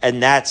supported,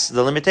 and that's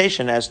the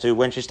limitation as to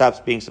when she stops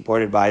being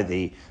supported by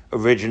the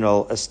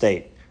original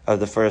estate of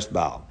the first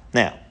Baal.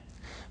 Now,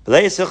 at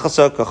the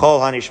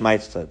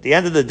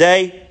end of the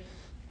day,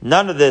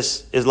 none of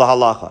this is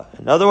lahalacha.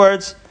 In other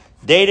words,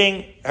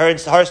 dating, her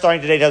starting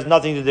to date has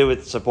nothing to do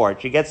with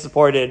support. She gets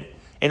supported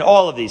in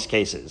all of these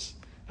cases.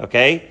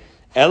 Okay?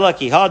 Ela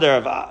ki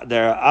hader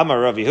der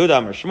Amar Rav Yehuda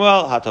Amar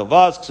Shmuel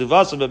hatovas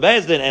ksuvas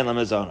bebezdin en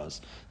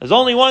lamazonos. There's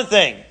only one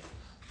thing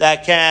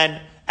that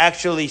can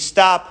actually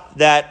stop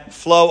that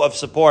flow of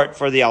support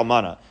for the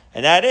almana,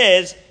 and that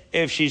is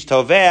if she's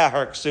tovea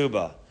her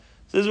ksuba.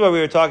 So this is what we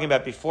were talking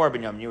about before,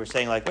 Binyamin. You were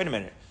saying, like, wait a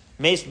minute,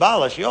 Meis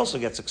Bala, she also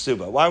gets a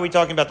ksuba. Why are we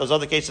talking about those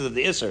other cases of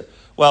the Isser?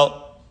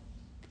 Well,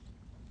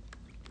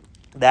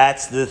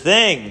 that's the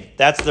thing.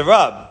 That's the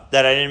rub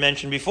that I didn't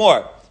mention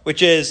before,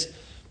 which is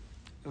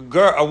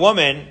a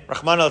woman,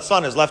 Rahman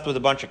al-Islan, is left with a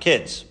bunch of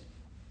kids.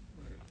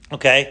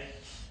 Okay?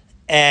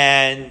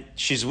 And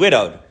she's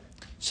widowed.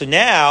 So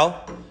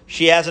now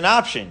she has an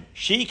option.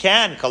 She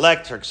can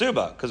collect her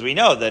ksuba, because we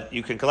know that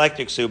you can collect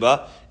your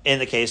ksuba in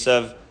the case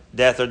of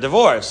death or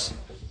divorce.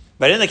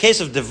 But in the case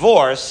of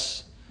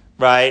divorce,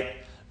 right,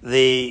 in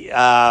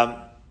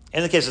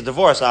the case of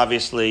divorce,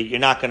 obviously, you're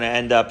not going to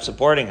end up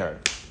supporting her.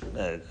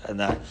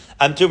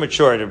 I'm too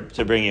mature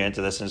to bring you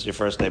into this since your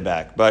first day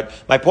back. But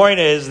my point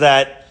is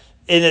that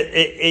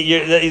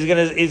he's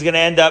going to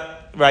end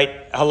up,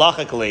 right,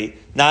 halachically,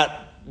 not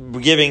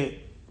giving,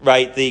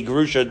 right, the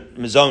gerusha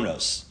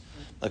mizonos.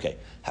 Okay.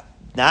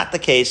 Not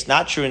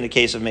true in the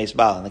case of Meis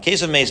Bala. In the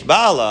case of Meis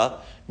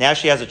Bala, now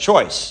she has a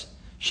choice.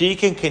 She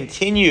can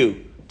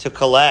continue to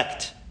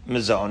collect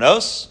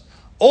mizonos,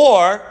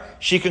 or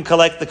she can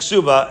collect the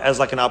ksuba as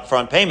like an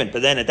upfront payment.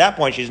 But then at that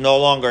point, she's no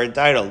longer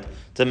entitled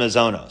to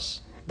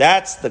mizonos.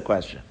 That's the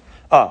question.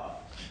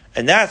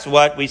 And that's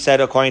what we said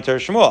according to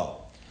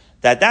Shmuel.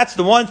 That's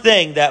the one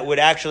thing that would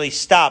actually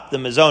stop the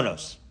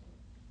mizonos.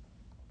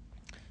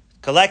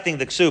 Collecting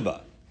the ksuba.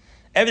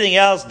 Everything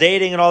else,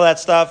 dating and all that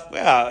stuff,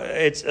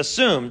 it's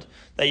assumed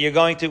that you're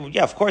going to,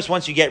 of course,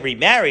 once you get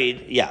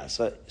remarried,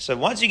 So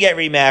once you get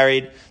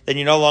remarried, then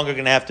you're no longer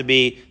going to have to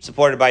be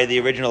supported by the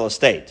original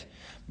estate.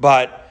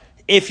 But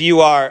if you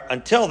are,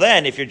 until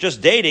then, if you're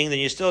just dating, then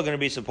you're still going to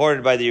be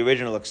supported by the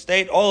original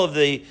estate. All of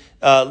the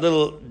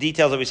little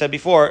details that we said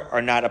before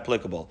are not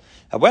applicable.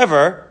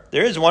 However,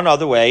 there is one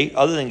other way,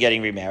 other than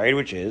getting remarried,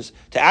 which is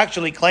to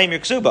actually claim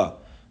your ksuba.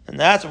 And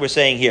that's what we're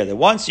saying here, that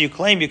once you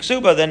claim your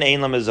ksuba, then ein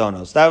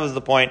lamizonos. That was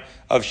the point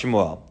of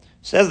Shmuel.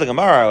 Says the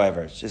Gemara,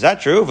 however, is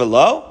that true?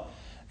 Velo?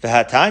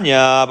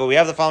 V'hatanya, but we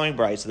have the following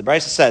brisa. The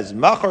brisa says,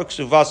 machor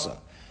ksuvasa.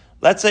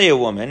 Let's say a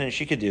woman, and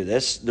she could do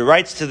this, the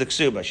rights to the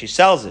ksuba, she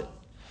sells it.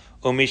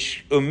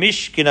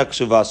 Umishkina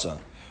ksuvasa.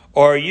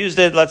 Or used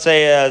it, let's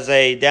say, as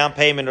a down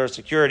payment or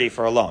security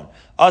for a loan.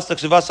 Asta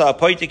ksuvasa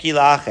apoitiki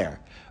la'acher.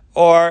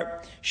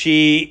 Or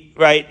she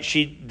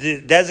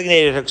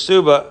designated her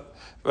ksuba,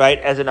 right,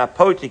 as an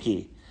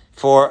apotiki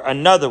for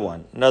another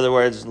one. In other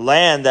words,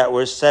 land that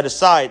was set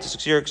aside to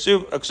secure a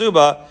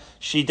ksuba,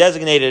 she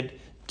designated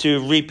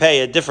to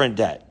repay a different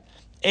debt.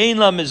 Ein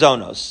la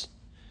mizonos.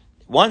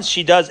 Once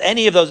she does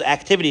any of those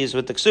activities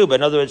with the ksuba,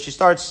 in other words, she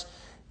starts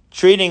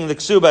treating the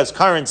ksuba as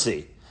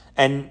currency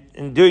and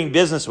doing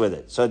business with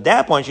it. So at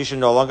that point, she should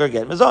no longer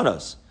get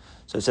mizonos.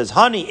 So it says,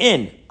 Hani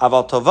in,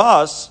 aval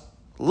tovas,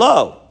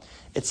 lo.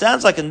 It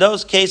sounds like in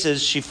those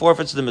cases she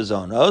forfeits the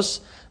mazonos,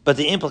 but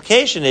the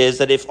implication is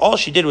that if all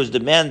she did was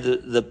demand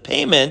the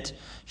payment,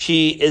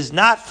 she is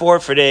not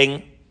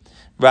forfeiting,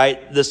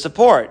 right, the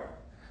support.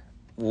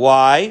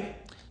 Why?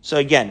 So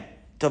again,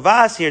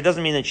 tovas here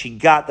doesn't mean that she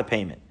got the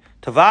payment.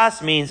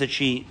 Tovas means that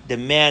she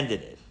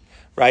demanded it,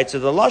 right? So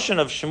the lashon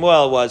of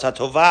Shmuel was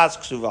hatovas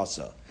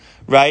ksuvasa,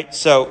 right?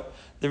 So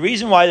the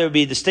reason why there would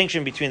be a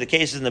distinction between the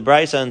cases in the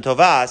Brisa and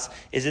Tovas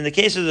is in the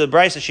case of the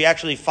Brisa, she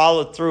actually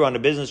followed through on a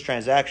business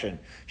transaction.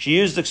 She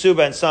used the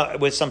ksuba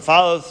with some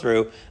follow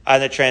through on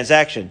the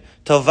transaction.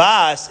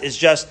 Tovas is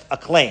just a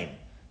claim.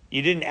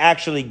 You didn't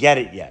actually get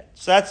it yet.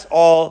 So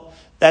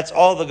that's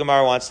all the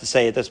Gemara wants to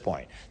say at this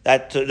point.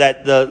 That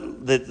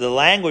the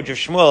language of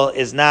Shmuel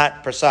is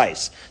not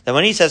precise. That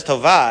when he says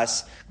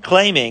Tovas,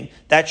 claiming,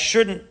 that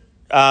shouldn't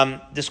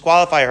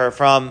disqualify her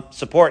from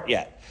support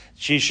yet.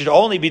 She should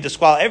only be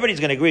disqualified.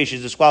 Everybody's going to agree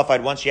she's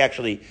disqualified once she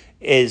actually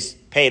is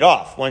paid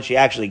off, once she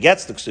actually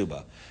gets the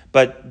ksuba.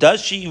 But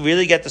does she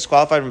really get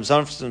disqualified from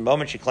zone from the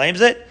moment she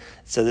claims it?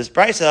 So this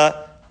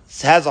Brisa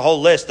has a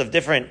whole list of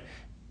different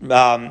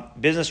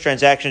business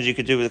transactions you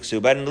could do with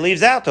ksuba, and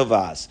leaves out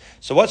Tovas.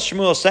 So what's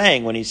Shmuel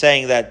saying when he's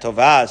saying that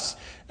Tovas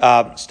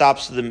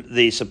stops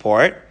the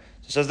support?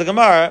 So says the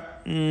Gemara,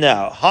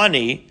 no,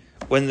 Hani,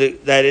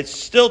 that it's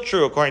still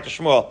true according to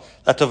Shmuel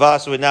that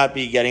Tovas would not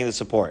be getting the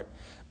support.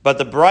 But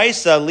the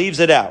Brisa leaves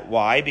it out.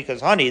 Why?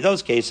 Because,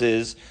 those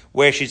cases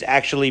where she's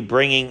actually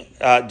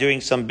doing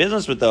some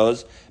business with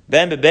those,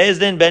 ben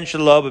bebezdin, ben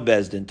shelo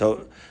bebezdin,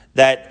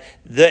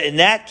 in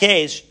that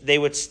case, they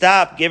would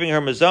stop giving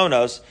her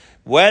mazonos,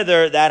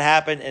 whether that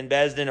happened in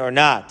bezdin or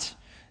not.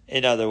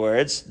 In other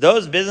words,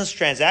 those business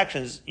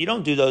transactions, you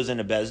don't do those in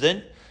a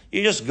bezdin.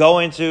 You just go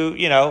into,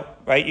 you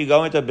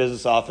go into a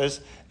business office,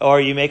 or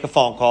you make a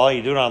phone call,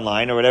 you do it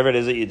online, or whatever it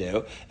is that you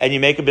do, and you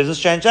make a business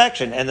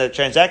transaction, and the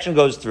transaction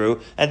goes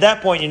through. At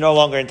that point, you're no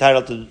longer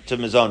entitled to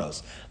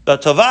mazonos.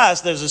 But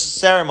Tovas, there's a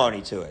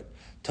ceremony to it.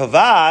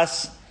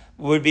 Tovas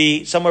would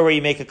be somewhere where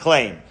you make a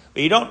claim.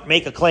 But you don't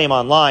make a claim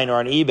online or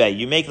on eBay.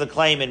 You make the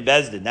claim in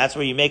Bezdin. That's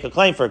where you make a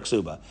claim for a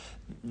ksuba.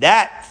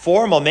 That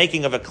formal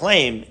making of a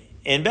claim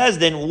in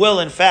Bezdin will,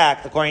 in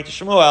fact, according to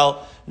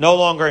Shmuel, no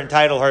longer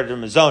entitle her to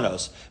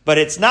mazonos. But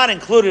it's not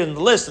included in the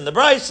list in the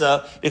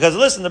Brisa, because the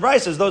list in the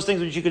Brisa is those things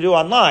which you could do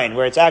online,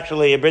 where it's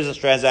actually a business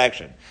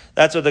transaction.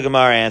 That's what the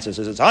Gemara answers.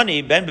 It's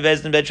Hani, ben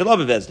bevezdin, ben shelo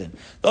bevezdin.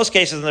 Those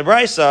cases in the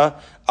Brisa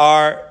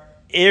are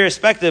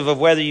irrespective of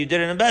whether you did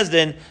it in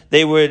Bezdin,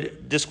 they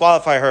would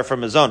disqualify her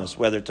from mazonos.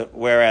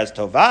 Whereas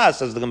Tovas,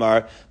 says the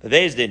Gemara,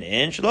 bevezdin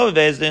in, shelo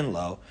bevezdin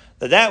lo,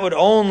 that would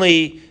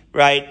only,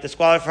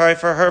 disqualify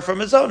for her from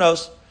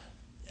mazonos,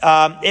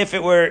 if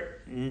it were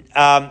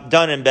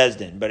done in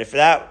Bezdin. But if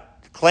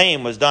that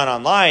claim was done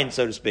online,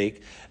 so to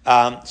speak,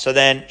 so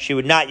then she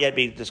would not yet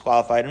be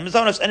disqualified in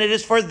mazonos, and it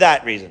is for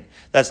that reason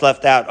that's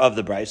left out of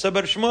the Brisa.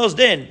 But Shmuel's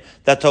din,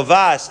 that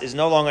Tovas is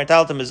no longer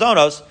entitled to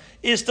mazonos,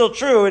 is still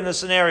true in the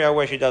scenario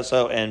where she does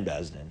so in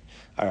Bezdin.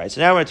 Alright,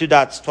 so now we're at 2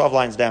 dots, 12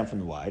 lines down from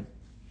the wide.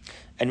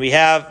 And we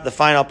have the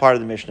final part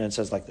of the Mishnah. It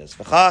says like this.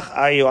 V'chach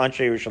ayu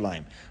Anshe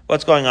Yerushalayim.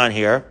 What's going on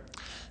here?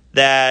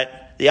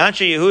 That the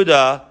Anshe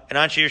Yehuda and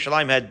Anshe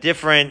Yerushalayim had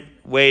different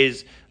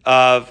ways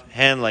of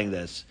handling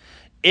this.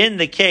 In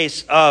the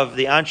case of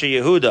the Anshe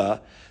Yehuda,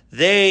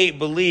 they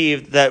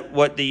believed that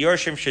what the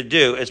Yorshim should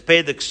do is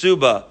pay the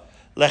ksuba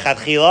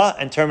lechatchila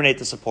and terminate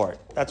the support.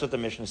 That's what the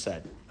Mishnah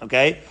said.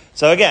 Okay?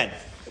 So again,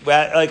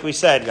 like we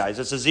said, guys,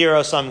 it's a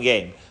zero-sum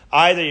game.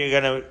 Either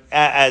you're going to,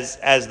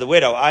 as the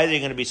widow, either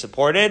you're going to be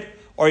supported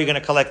or you're going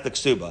to collect the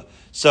ksuba.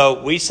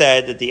 So we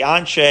said that the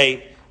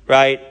Anshe,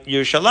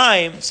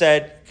 Yerushalayim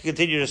said,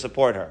 continue to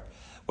support her.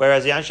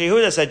 Whereas the Anshe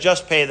Yehuda said,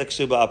 just pay the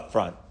ksuba up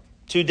front.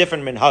 Two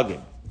different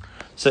minhagim.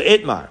 So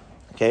Itmar.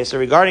 Okay, so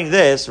regarding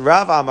this,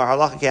 Rav Amar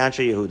halacha ke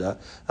Anshe Yehuda.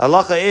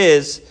 Halacha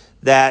is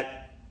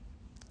that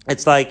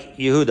it's like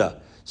Yehuda.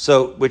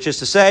 So, which is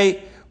to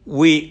say,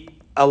 we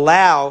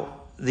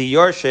allow the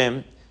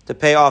Yorshim to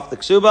pay off the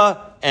ksuba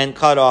and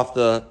cut off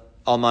the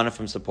almana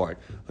from support.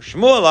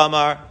 Shmuel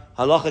Amar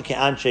halacha ke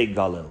Anshe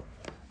Galil.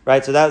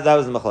 Right, so that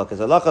was the machlokas.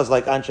 Halacha is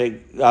like Anshe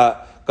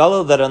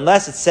Galil, that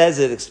unless it says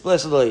it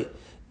explicitly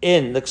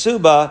in the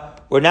ksuba,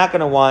 we're not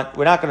going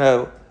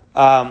to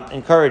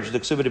encourage the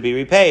ksuba to be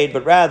repaid,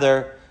 but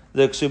rather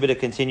the ksuba to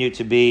continue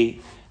to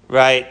be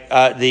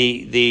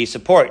the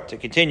support to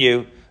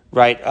continue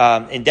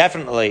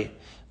indefinitely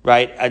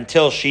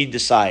until she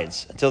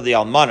decides, until the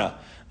almana.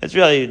 It's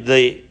really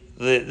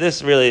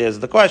this really is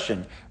the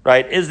question,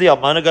 right? Is the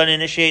almana going to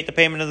initiate the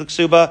payment of the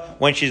ksuba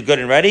when she's good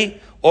and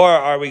ready, or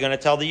are we going to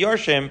tell the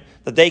yorshim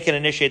that they can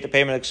initiate the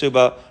payment of the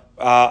ksuba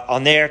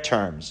on their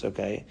terms?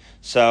 Okay,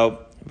 so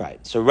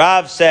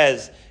Rav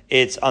says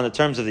it's on the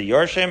terms of the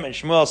Yorshim, and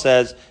Shmuel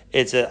says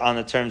it's on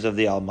the terms of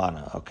the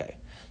Almana. Okay.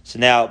 So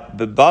now,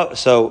 Bavel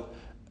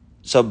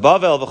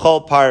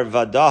v'chol par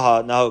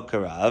vadaha nahu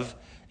karav.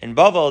 In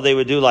Bavel, they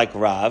would do like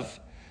Rav,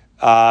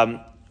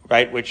 and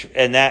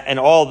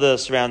all the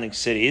surrounding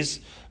cities,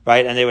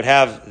 right? And they would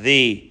have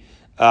the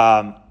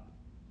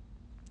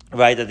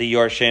right, that the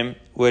Yorshim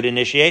would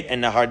initiate,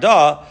 and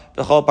Naharda,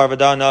 B'chol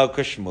Parvada no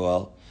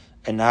Kishmuel.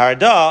 And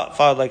Naharda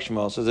followed like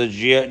Shmuel. So it's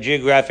a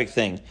geographic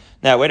thing.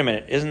 Now, wait a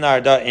minute. Isn't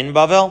Naharda in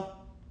Bavel?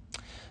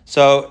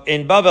 So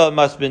in Bavel, it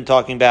must have been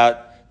talking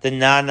about the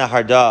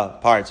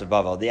non-Naharda parts of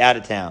Bavel, the out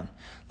of town.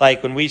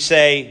 Like when we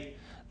say,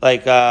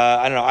 like,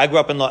 I don't know, I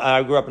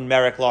grew up in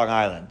Merrick, Long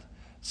Island.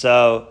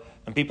 So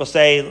when people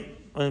say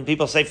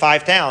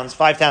 5 towns,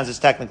 5 towns is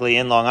technically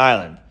in Long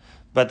Island.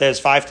 But there's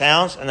 5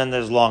 towns and then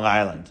there's Long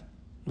Island,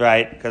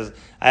 right? Because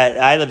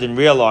I lived in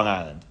real Long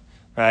Island,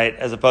 right?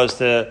 As opposed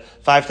to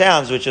 5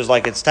 towns, which is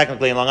like it's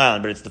technically in Long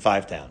Island, but it's the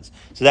 5 towns.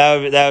 So that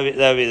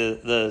would be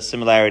the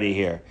similarity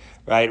here,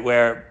 right?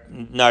 Where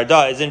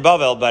Narda is in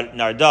Bavel, but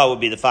Narda would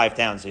be the 5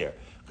 towns here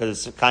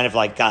because it's kind of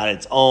like got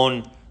its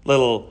own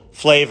little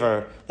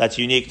flavor that's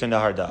unique to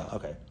Naharda.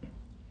 Okay.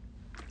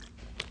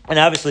 And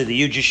obviously the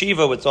huge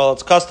yeshiva with all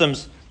its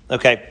customs.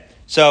 Okay.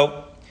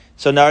 So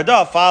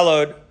Narda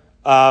followed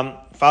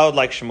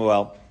like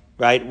Shemuel,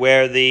 right?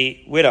 Where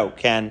the widow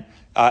can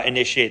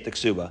initiate the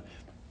ksuba.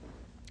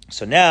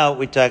 So now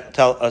we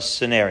tell a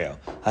scenario.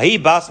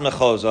 Hahi bas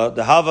mechoza,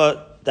 the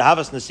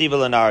havas nesiva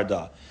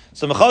l'Narda.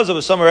 So mechoza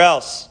was somewhere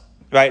else,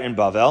 right, in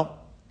Bavel,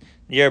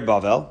 near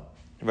Bavel,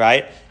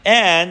 right?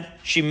 And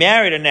she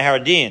married a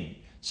Nehardin.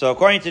 So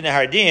according to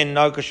Nehardin,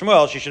 Nag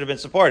Shmuel, she should have been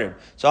supported.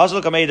 So also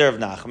look at Meider of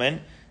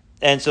Nachman.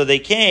 And so they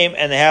came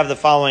and they have the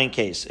following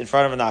case in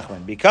front of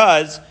Nachman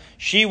because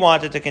she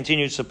wanted to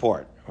continue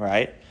support,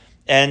 right?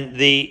 And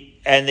they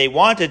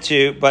wanted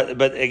to,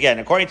 but again,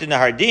 according to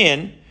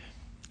Nehardin,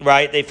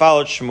 right, they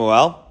followed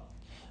Shmuel,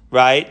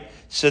 right?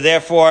 So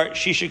therefore,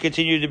 she should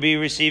continue to be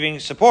receiving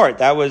support.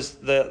 That was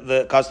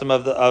the custom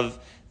of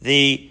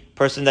the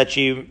person that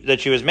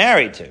she was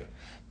married to.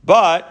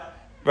 But,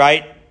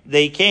 right,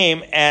 they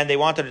came and they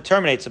wanted to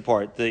terminate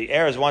support. The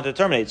heirs wanted to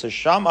terminate. So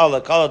Sham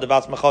ala kala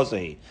debatz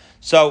mechozahi.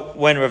 So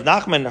when Rav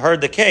Nachman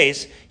heard the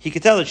case, he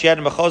could tell that she had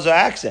a mechoza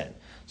accent.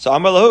 So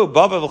Amar lahu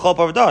baba v'chol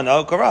parvada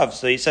no karav.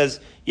 So he says,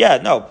 yeah,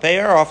 no, pay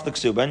her off the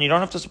ksuba, and you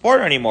don't have to support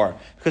her anymore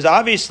because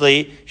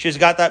obviously she's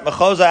got that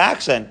mechoza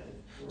accent.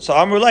 So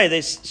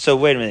Amrulay, so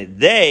wait a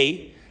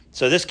minute,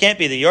 so this can't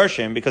be the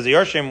Yorshim because the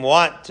Yorshim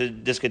want to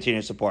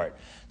discontinue support.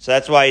 So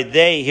that's why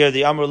they here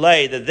the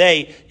Amrulay, the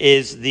they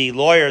is the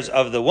lawyers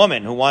of the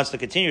woman who wants to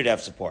continue to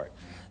have support.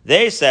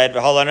 They said,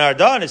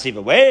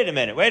 wait a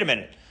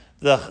minute.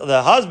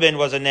 The husband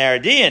was a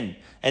Naradian,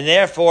 and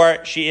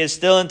therefore she is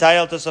still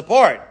entitled to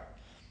support.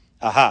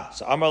 Aha.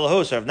 So Amar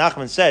Lahu, so Rav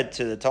Nachman said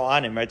to the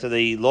To'anim, right, to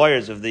the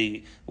lawyers of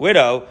the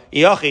widow,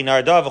 oh,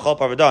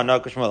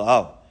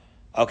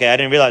 okay, I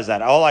didn't realize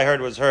that. All I heard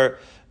was her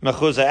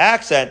mechuzah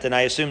accent, and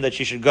I assumed that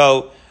she should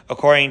go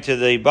according to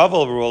the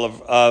Bavel rule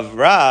of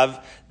Rav,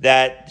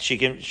 that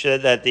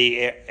that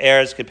the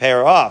heirs could pay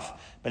her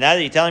off. But now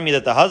that you're telling me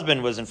that the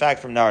husband was in fact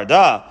from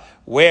Narada,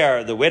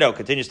 where the widow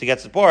continues to get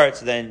support,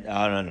 so then,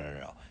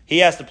 no. He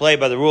has to play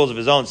by the rules of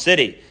his own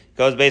city. It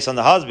goes based on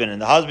the husband,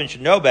 and the husband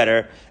should know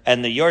better,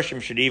 and the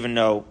Yorshim should even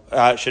know,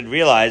 should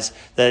realize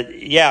that,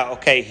 yeah,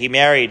 okay, he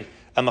married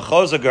a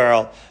Mechoza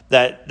girl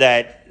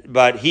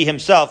but he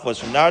himself was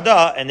from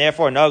Narada, and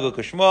therefore Nagu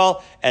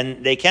Kishmuel,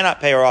 and they cannot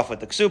pay her off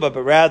with the ksuba,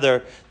 but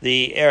rather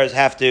the heirs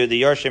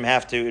the Yorshim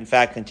have to, in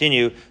fact,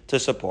 continue to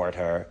support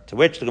her. To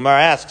which the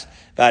Gemara asks,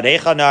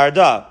 Vadecha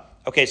Narada.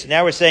 Okay, so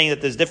now we're saying that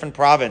there's different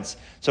province.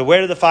 So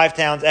where do the 5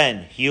 towns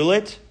end?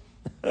 Hewlett?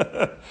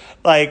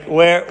 Like,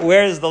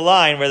 where is the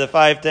line where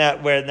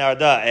where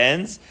Narada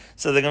ends?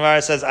 So the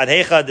Gemara says,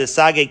 Adhecha de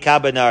Sage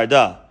Kaba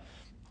Narada.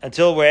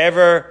 Until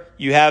wherever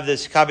you have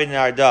this Kaba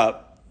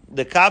Narada.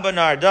 The Kaba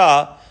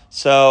Narada,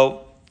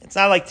 so it's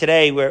not like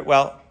today where,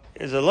 well,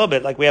 there's a little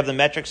bit, like we have the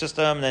metric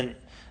system, and then,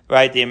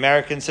 right, the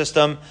American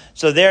system.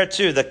 So there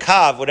too, the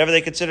Kav, whatever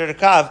they considered a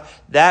Kav,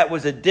 that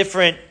was a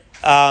different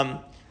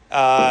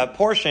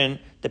portion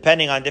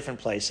depending on different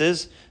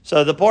places.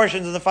 So the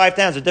portions in the 5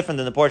 towns are different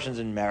than the portions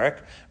in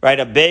Merrick, right?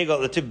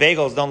 The 2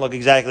 bagels don't look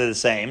exactly the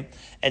same.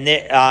 And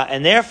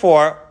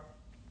therefore,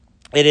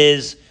 it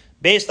is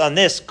based on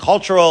this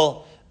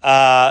cultural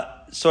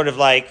sort of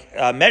like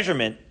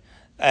measurement.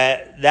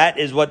 That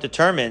is what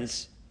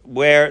determines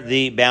where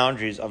the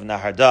boundaries of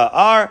Naharda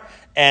are,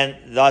 and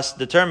thus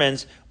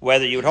determines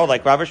whether you would hold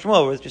like Rav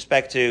Shmuel with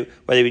respect to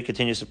whether you would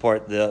continue to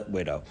support the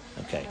widow.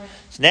 Okay.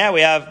 So now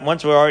we have,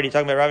 once we're already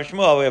talking about Rav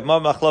Shmuel, we have more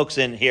machloks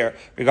in here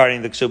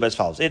regarding the ksuba as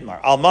follows.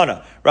 Itmar,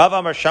 Almana, Rav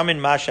Amar Shamin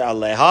Masha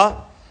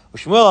Aleha,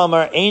 Shmuel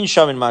Amar Ein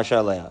Shamin Masha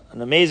Aleha.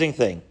 An amazing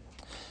thing.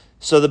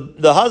 So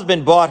the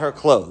husband bought her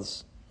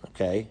clothes.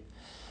 Okay.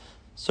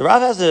 So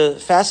Rav has a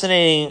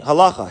fascinating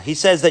halacha. He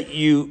says that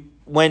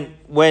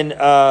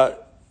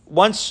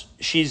once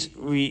she's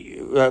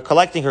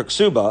collecting her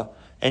ksuba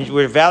and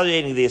we're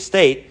evaluating the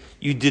estate,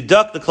 you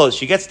deduct the clothes.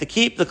 She gets to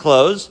keep the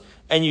clothes,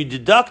 and you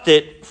deduct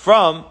it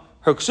from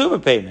her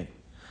ksuba payment,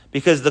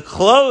 because the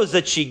clothes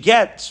that she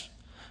gets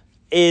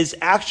is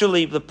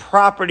actually the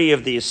property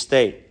of the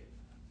estate.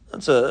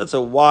 That's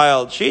a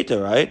wild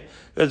shita, right?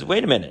 Because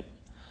wait a minute,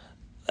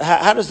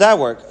 how does that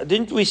work?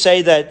 Didn't we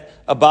say that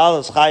a baal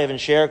is chayiv and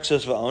share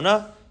ksus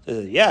va'ona?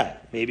 Yeah,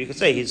 maybe you could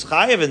say he's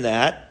chayiv in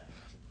that.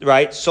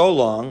 right, so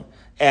long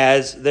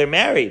as they're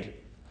married.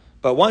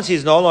 But once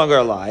he's no longer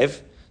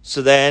alive,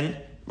 so then,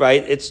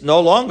 right, it's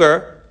no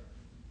longer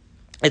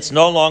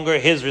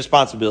his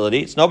responsibility.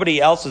 It's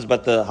nobody else's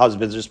but the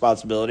husband's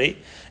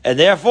responsibility. And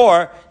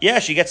therefore, yeah,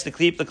 she gets to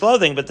keep the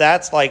clothing, but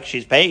that's like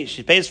she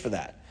pays for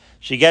that.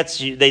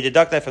 They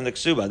deduct that from the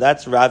ksuba.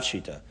 That's Rav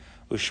Shita.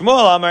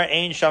 Ushmuel Amar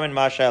Ein Shamin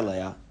Masha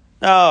Aleya.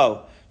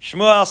 No,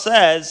 Shmuel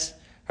says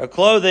her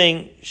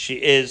clothing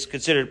is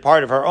considered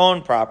part of her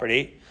own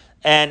property,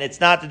 and it's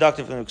not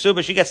deducted from the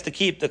ksuba. She gets to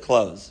keep the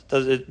clothes.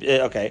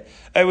 Okay.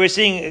 We're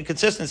seeing a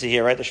consistency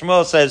here, right? The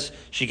Shmuel says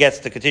she gets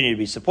to continue to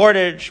be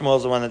supported.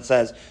 Shmuel's the one that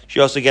says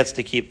she also gets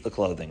to keep the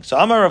clothing. So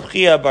Amar Rav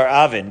Chia bar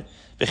Avin,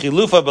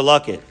 v'chilufa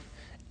belakit.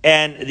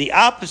 And the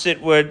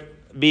opposite would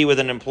be with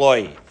an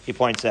employee, he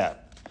points out.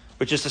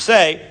 Which is to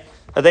say,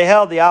 that they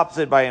held the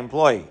opposite by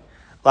employee.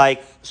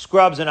 Like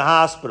scrubs in a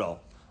hospital.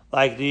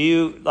 Like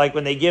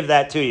when they give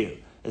that to you,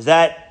 does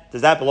that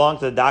belong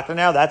to the doctor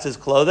now? That's his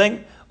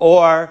clothing?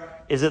 Or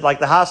is it like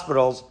the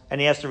hospitals and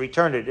he has to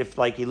return it if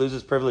like he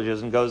loses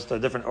privileges and goes to a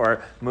different,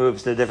 or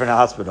moves to a different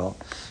hospital?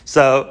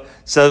 So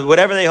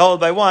whatever they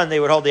hold by one, they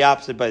would hold the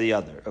opposite by the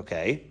other.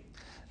 Okay.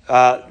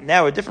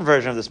 Now a different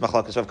version of this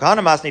machlokes. Rav Kahana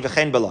masni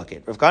v'chein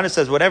belakit. Rav Kahana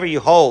says whatever you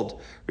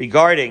hold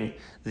regarding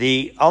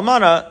the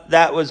almana,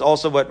 that was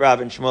also what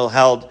Rav and Shmuel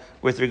held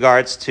with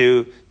regards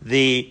to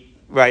the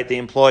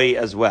employee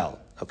as well.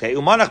 Okay,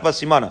 umanach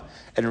basimana,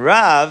 and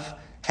Rav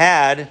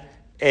had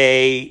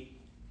a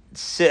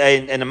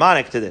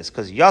mnemonic to this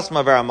because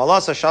yasma vera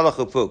malasa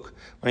shalachu puk.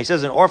 When he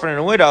says an orphan and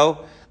a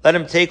widow, let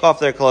him take off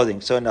their clothing.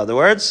 So in other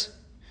words,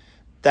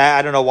 that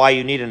I don't know why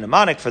you need a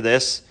mnemonic for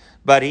this,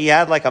 but he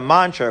had like a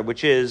mantra,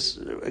 which is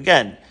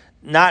again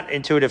not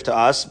intuitive to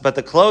us, but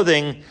the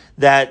clothing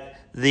that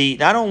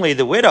not only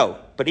the widow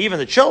but even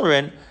the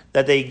children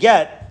that they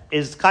get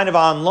is kind of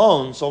on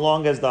loan so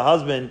long as the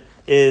husband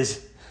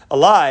is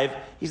alive.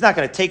 He's not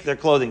going to take their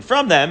clothing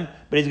from them,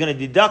 but he's going to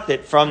deduct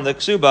it from the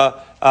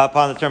ksuba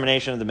upon the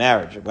termination of the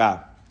marriage.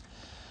 Wow.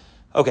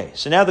 Okay,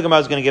 so now the Gemara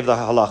is going to give the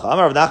halacha.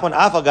 Amar Rav Nachman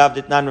afal gav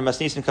ditnan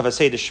b'masnisin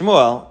kavasei de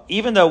Shmuel.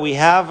 Even though we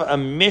have a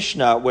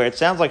Mishnah where it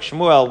sounds like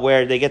Shmuel,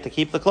 where they get to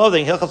keep the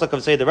clothing, hilchos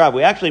kavasei de Rav.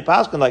 We actually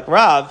paskin like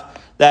Rav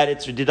that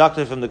it's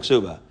deducted from the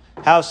ksuba.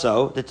 How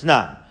so?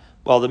 Ditnan.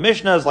 Well, the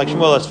Mishnah is like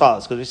Shmuel as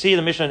follows, because we see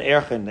the Mishnah in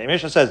Erchin. The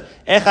Mishnah says,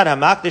 Echad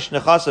hamakdish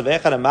nechasav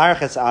echad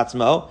hamarches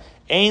atzmo,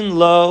 ein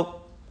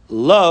lo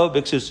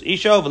biksus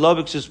isho v'lo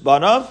biksus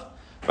banov.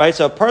 Right?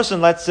 So a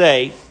person, let's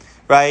say,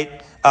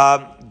 right,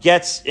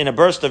 gets in a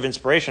burst of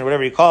inspiration,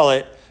 whatever you call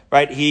it,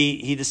 right,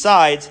 he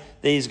decides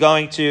that he's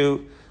going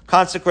to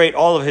consecrate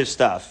all of his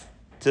stuff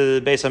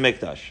to the Beis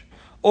HaMikdash.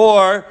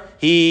 Or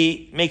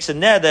he makes a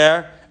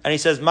neder, and he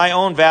says, my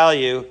own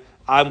value,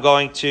 I'm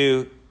going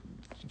to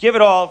give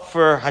it all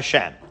for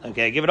Hashem.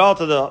 Okay, give it all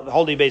to the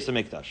holy Beis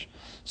HaMikdash.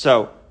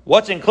 So,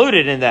 what's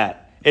included in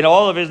that? In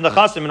all of his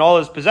nechasim, in all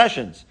his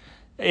possessions.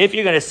 If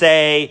you're going to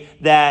say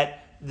that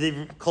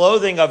the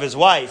clothing of his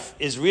wife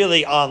is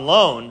really on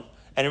loan,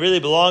 and it really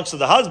belongs to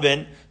the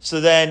husband, so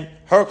then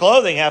her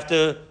clothing have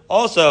to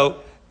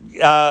also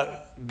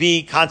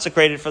be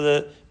consecrated for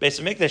the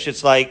Beis HaMikdash.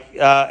 It's like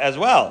as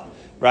well.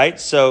 Right?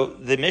 So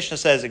the Mishnah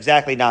says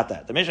exactly not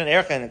that. The Mishnah in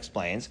Erchin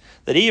explains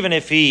that even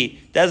if he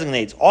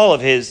designates all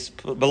of his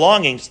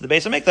belongings to the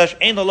Beis HaMikdash,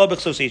 ein lo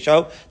b'chsus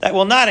isho, that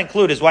will not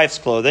include his wife's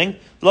clothing,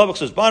 v'lo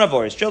b'chsus banav,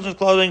 or his children's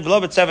clothing,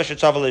 v'lo b'tzevesh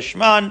etzav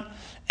lishman,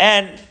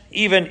 and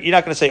even, you're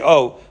not going to say,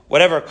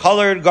 whatever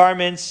colored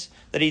garments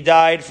that he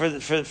dyed for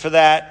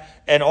that,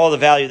 and all the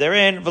value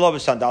therein, v'lo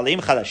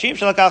b'sandalim chadashim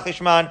shelakach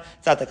lishman,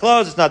 it's not the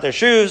clothes, it's not their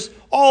shoes,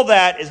 all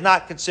that is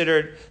not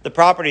considered the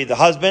property of the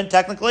husband,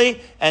 technically.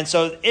 And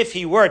so if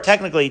he were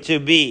technically to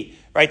be,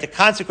 right, to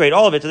consecrate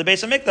all of it to the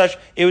Beis HaMikdash,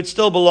 it would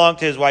still belong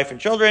to his wife and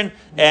children.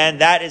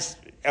 And that is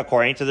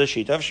according to the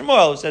Shita of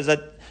Shmuel, who says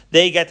that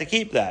they get to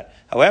keep that.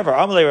 However,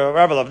 so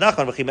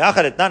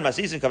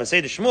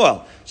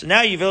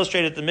now you've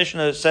illustrated the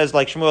Mishnah says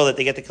like Shmuel that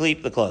they get to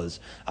keep the clothes.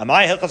 So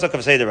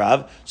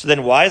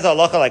then why is the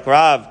halacha like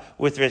Rav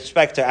with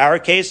respect to our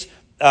case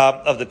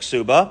of the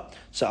ksuba?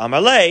 So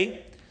Amalei,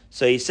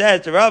 so he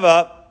said to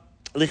Rava,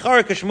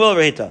 Lichar Kishmuel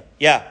Rehita.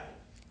 Yeah.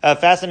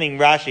 Fascinating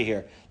Rashi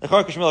here.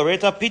 Lichar Kishmuel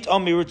Rehita,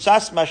 Pitom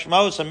Mirutzas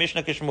Mashmaus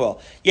Mishnah Kishmuel.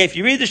 Yeah, if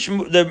you read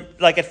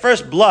like at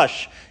first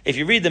blush, if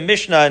you read the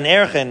Mishnah in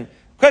Erchin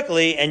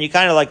quickly and you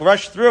kind of like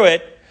rush through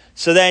it,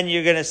 so then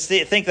you're going to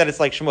think that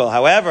it's like Shmuel.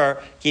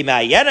 However,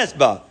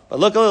 but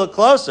look a little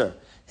closer.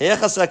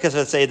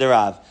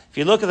 If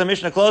you look at the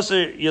Mishnah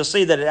closer, you'll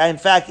see that in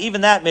fact,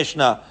 even that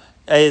Mishnah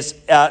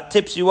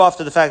tips you off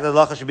to the fact that the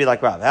halacha should be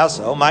like Rav. How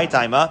so? My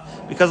timer.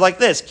 Because like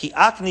this, ki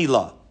akni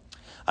la.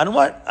 On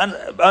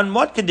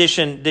what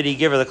condition did he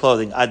give her the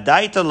clothing?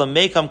 Adaita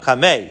lemekam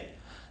kamei.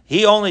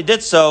 He only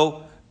did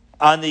so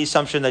on the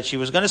assumption that she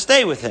was going to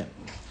stay with him.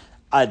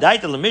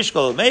 Adaita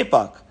lemishkol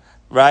lemeipak.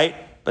 Right?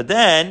 But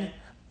then,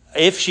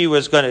 if she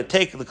was going to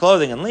take the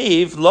clothing and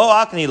leave, lo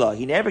akni la.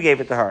 He never gave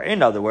it to her.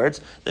 In other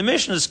words, the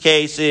Mishnah's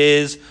case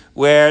is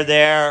where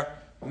they're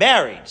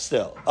married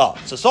still.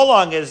 So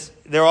long as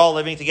they're all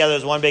living together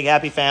as one big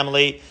happy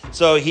family.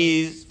 So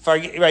he's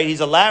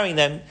allowing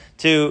them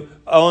to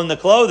own the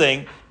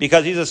clothing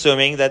because he's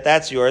assuming that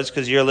that's yours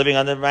because you're living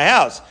under my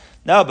house.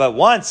 No, but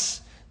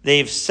once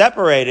they've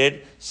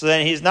separated, so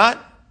then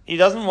he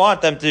doesn't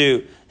want them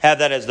to have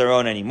that as their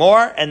own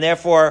anymore, and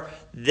therefore,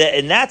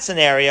 in that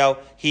scenario,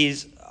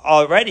 he's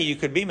already, you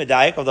could be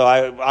medayik, although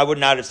I would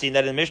not have seen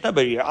that in the Mishnah,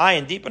 but your eye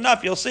in deep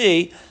enough, you'll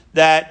see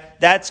that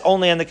that's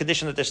only on the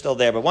condition that they're still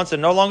there. But once they're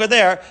no longer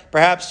there,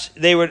 perhaps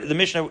the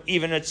Mishnah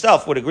even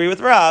itself would agree with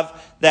Rav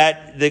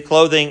that the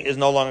clothing is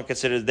no longer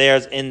considered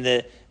theirs in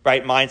the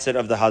right mindset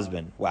of the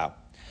husband. Wow.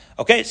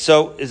 Okay,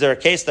 so is there a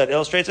case that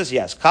illustrates this?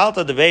 Yes.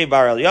 Kalta devei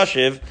bar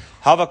Elyashiv,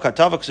 hava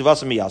kartava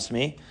ksuvasa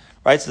miyasmi.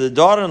 Right, so the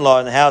daughter-in-law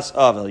in the house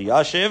of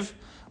Elyashiv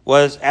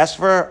was asked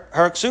for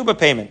her ksuba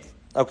payment.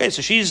 Okay,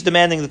 so she's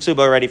demanding the ksuba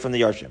already from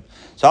the Yarshim.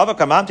 So hava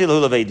kamamti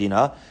lahu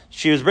leveidina.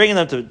 She was bringing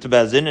them to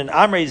Bezdin, and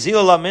Amrei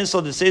zilala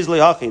minsel desezli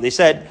hachi. They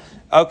said,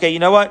 okay, you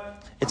know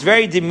what? It's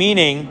very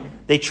demeaning.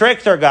 They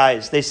tricked her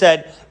guys. They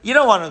said, you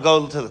don't want to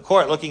go to the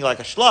court looking like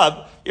a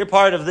schlub. You're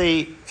part of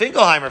the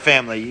Finkelheimer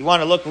family. You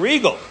want to look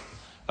regal.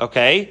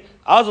 Okay?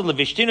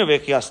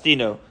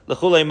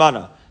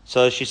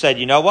 So she said,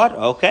 you know what?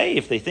 Okay,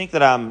 if they think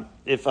that I'm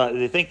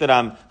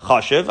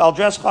chashiv, I'll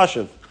dress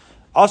chashiv.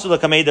 Also the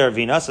kamei de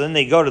Ravina. So then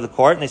they go to the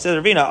court and they say,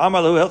 Ravina,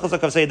 Amar lahu hilchos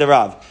hakavsei de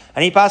Rav.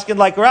 And he paskined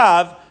like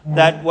Rav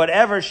that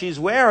whatever she's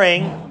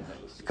wearing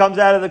comes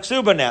out of the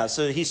ksuba now.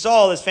 So he saw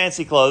all this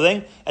fancy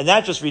clothing, and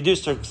that just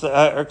reduced her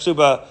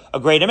ksuba a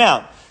great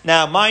amount.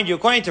 Now, mind you,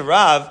 according to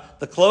Rav,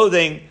 the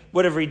clothing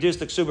would have reduced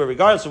the ksuba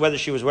regardless of whether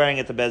she was wearing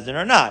it to Bezdin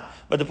or not.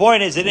 But the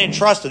point is, they didn't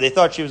trust her. They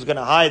thought she was going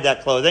to hide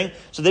that clothing.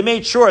 So they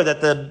made sure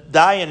that the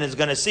dayan is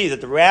going to see,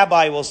 that the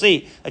rabbi will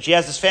see that she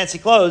has this fancy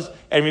clothes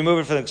and remove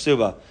it from the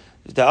ksuba.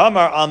 And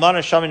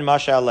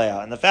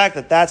the fact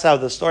that that's how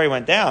the story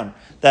went down,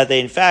 that they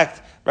in fact,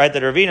 right,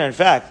 that Ravina in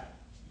fact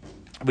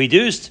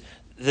reduced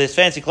this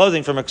fancy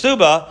clothing from a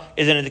ksuba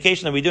is an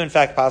indication that we do in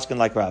fact paskin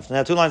like Rav.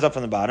 Now 2 lines up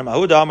from the bottom.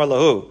 Ahuda Amar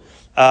Lahu.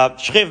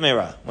 Shchiv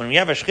Meira. When we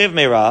have a Shchiv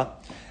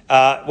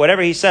Meira,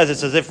 whatever he says,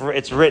 it's as if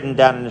it's written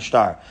down in the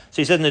star.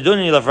 So he says,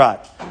 Neduni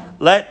Lavrat.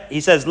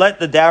 Let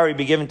the dowry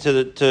be given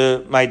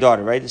to my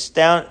daughter, right?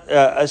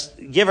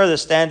 Give her the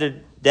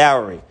standard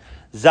dowry.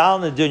 Zal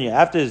Nedunya.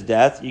 After his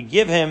death, you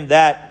give him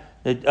that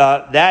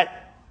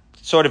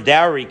sort of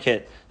dowry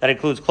kit that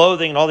includes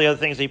clothing and all the other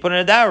things that you put in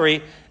a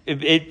dowry.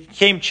 It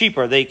came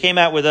cheaper. They came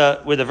out with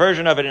a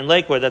version of it in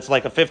Lakewood that's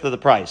like a fifth of the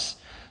price.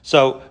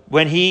 So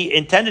when he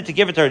intended to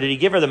give it to her, did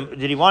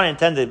he want to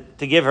intend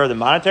to give her the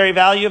monetary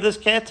value of this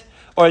kit,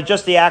 or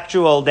just the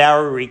actual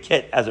dowry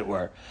kit, as it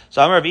were?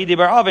 So Amar Idi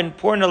Bar Avin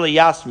Purnali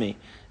Yasmi.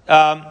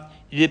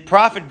 The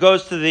profit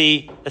goes to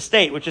the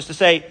estate, which is to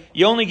say,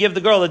 you only give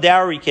the girl a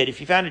dowry kit. If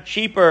you found a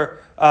cheaper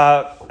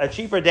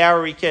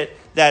dowry kit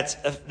that's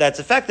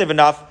effective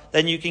enough,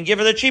 then you can give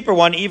her the cheaper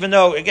one, even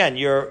though, again,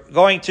 you're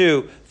going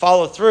to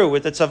follow through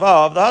with the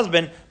tzava of the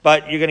husband,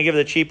 but you're going to give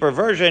the cheaper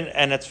version,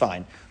 and that's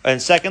fine. And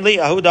secondly,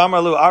 Ahud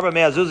Amarlu Arba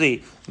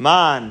Me'azuzi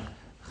Man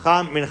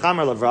Min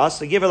Chamer Lavras.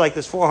 They give her like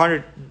this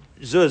 400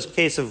 zuz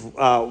case of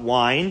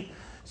wine.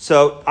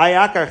 So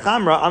Ayakar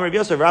Chamra Amr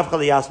Yosef Rav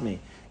Chali Yasmi.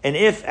 And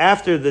if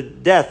after the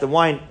death the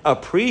wine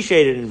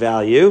appreciated in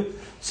value,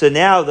 so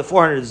now the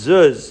 400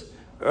 zuz,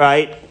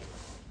 right,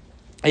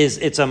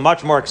 it's a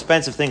much more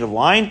expensive thing of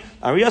wine.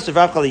 So in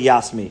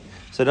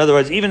other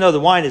words, even though the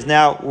wine is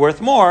now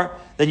worth more,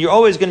 then you're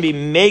always going to be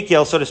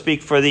mekel, so to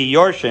speak, for the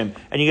yorshim,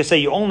 and you can say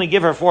you only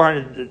give her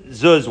 400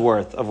 zuz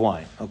worth of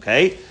wine.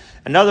 Okay.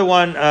 Another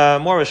one,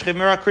 more of a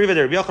shchivmira kriva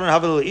there.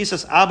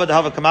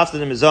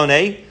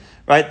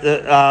 Right.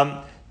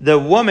 The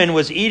woman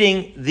was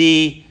eating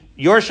the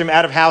yorshim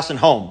out of house and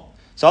home.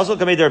 So also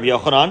Rabbi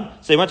Yochanan.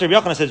 So he went to Rabbi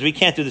Yochanan and says, we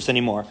can't do this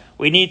anymore.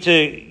 We need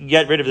to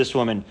get rid of this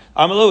woman.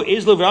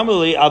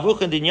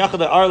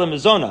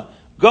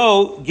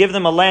 Go, give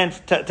them a land,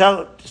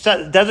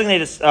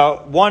 designate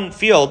one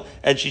field,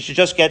 and she should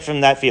just get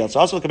from that field. So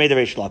also Rabbi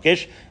Reish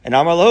Lakish, and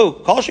Amar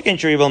Lahu, Kol Shekin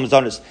Sherivel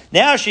Mazonos.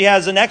 Now she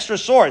has an extra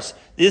source.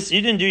 You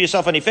didn't do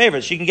yourself any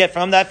favors. She can get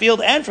from that field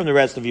and from the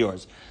rest of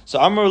yours. So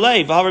Amar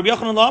Lei, Rabbi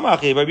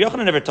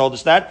Yochanan never told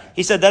us that.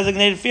 He said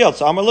designated field.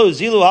 So Amar Lahu,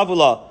 Zilu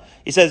Havula.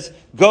 He says,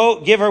 go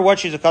give her what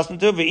she's accustomed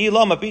to. I'm going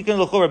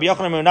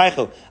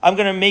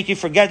to make you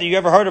forget that you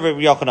ever heard of Rabbi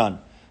Yochanan.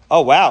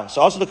 Oh, wow.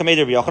 So also the Kamei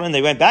Rabbi Yochanan,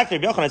 they went back to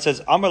Rabbi Yochanan and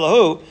says, Amar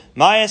lahu,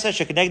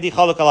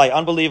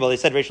 unbelievable. They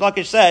said, Reish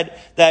Lakish said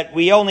that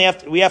we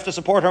have to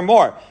support her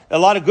more. A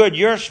lot of good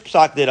your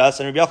psak did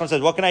us, and Rabbi Yochanan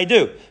said, what can I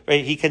do?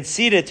 Right? He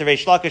conceded to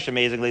Reish Lakish,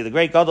 amazingly. The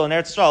great Gadol in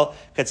Eretz Yisrael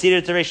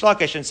conceded to Reish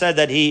Lakish and said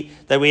that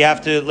we have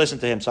to listen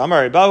to him. So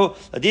Amar Rabbahu,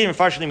 Ladin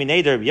Farshani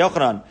Minei Rabbi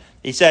Yochanan.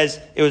 He says,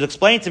 it was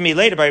explained to me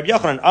later by Rabbi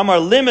Yochanan, Amar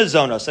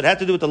Limazonos. It had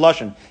to do with the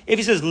Lashon. If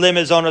he says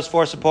Limazonos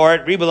for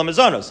support, Ribu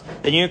Limazonos,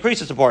 then you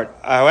increase the support.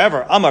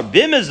 However, Amar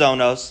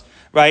Bimazonos,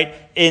 right,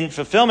 in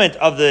fulfillment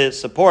of the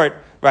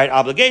support right,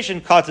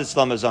 obligation, katzis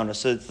lamazona.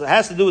 So it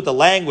has to do with the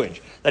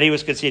language that he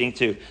was conceding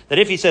to. That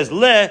if he says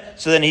le,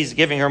 so then he's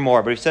giving her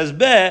more. But if he says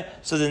be,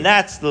 so then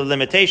that's the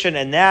limitation,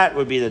 and that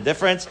would be the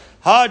difference.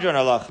 Hadron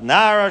alach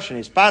nara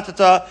shenis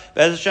patata.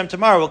 Be'ez Hashem,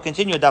 tomorrow we'll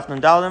continue Daf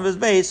Nun Daled of his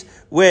base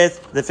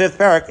with the fifth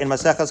parak in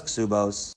Maseches Ksubos.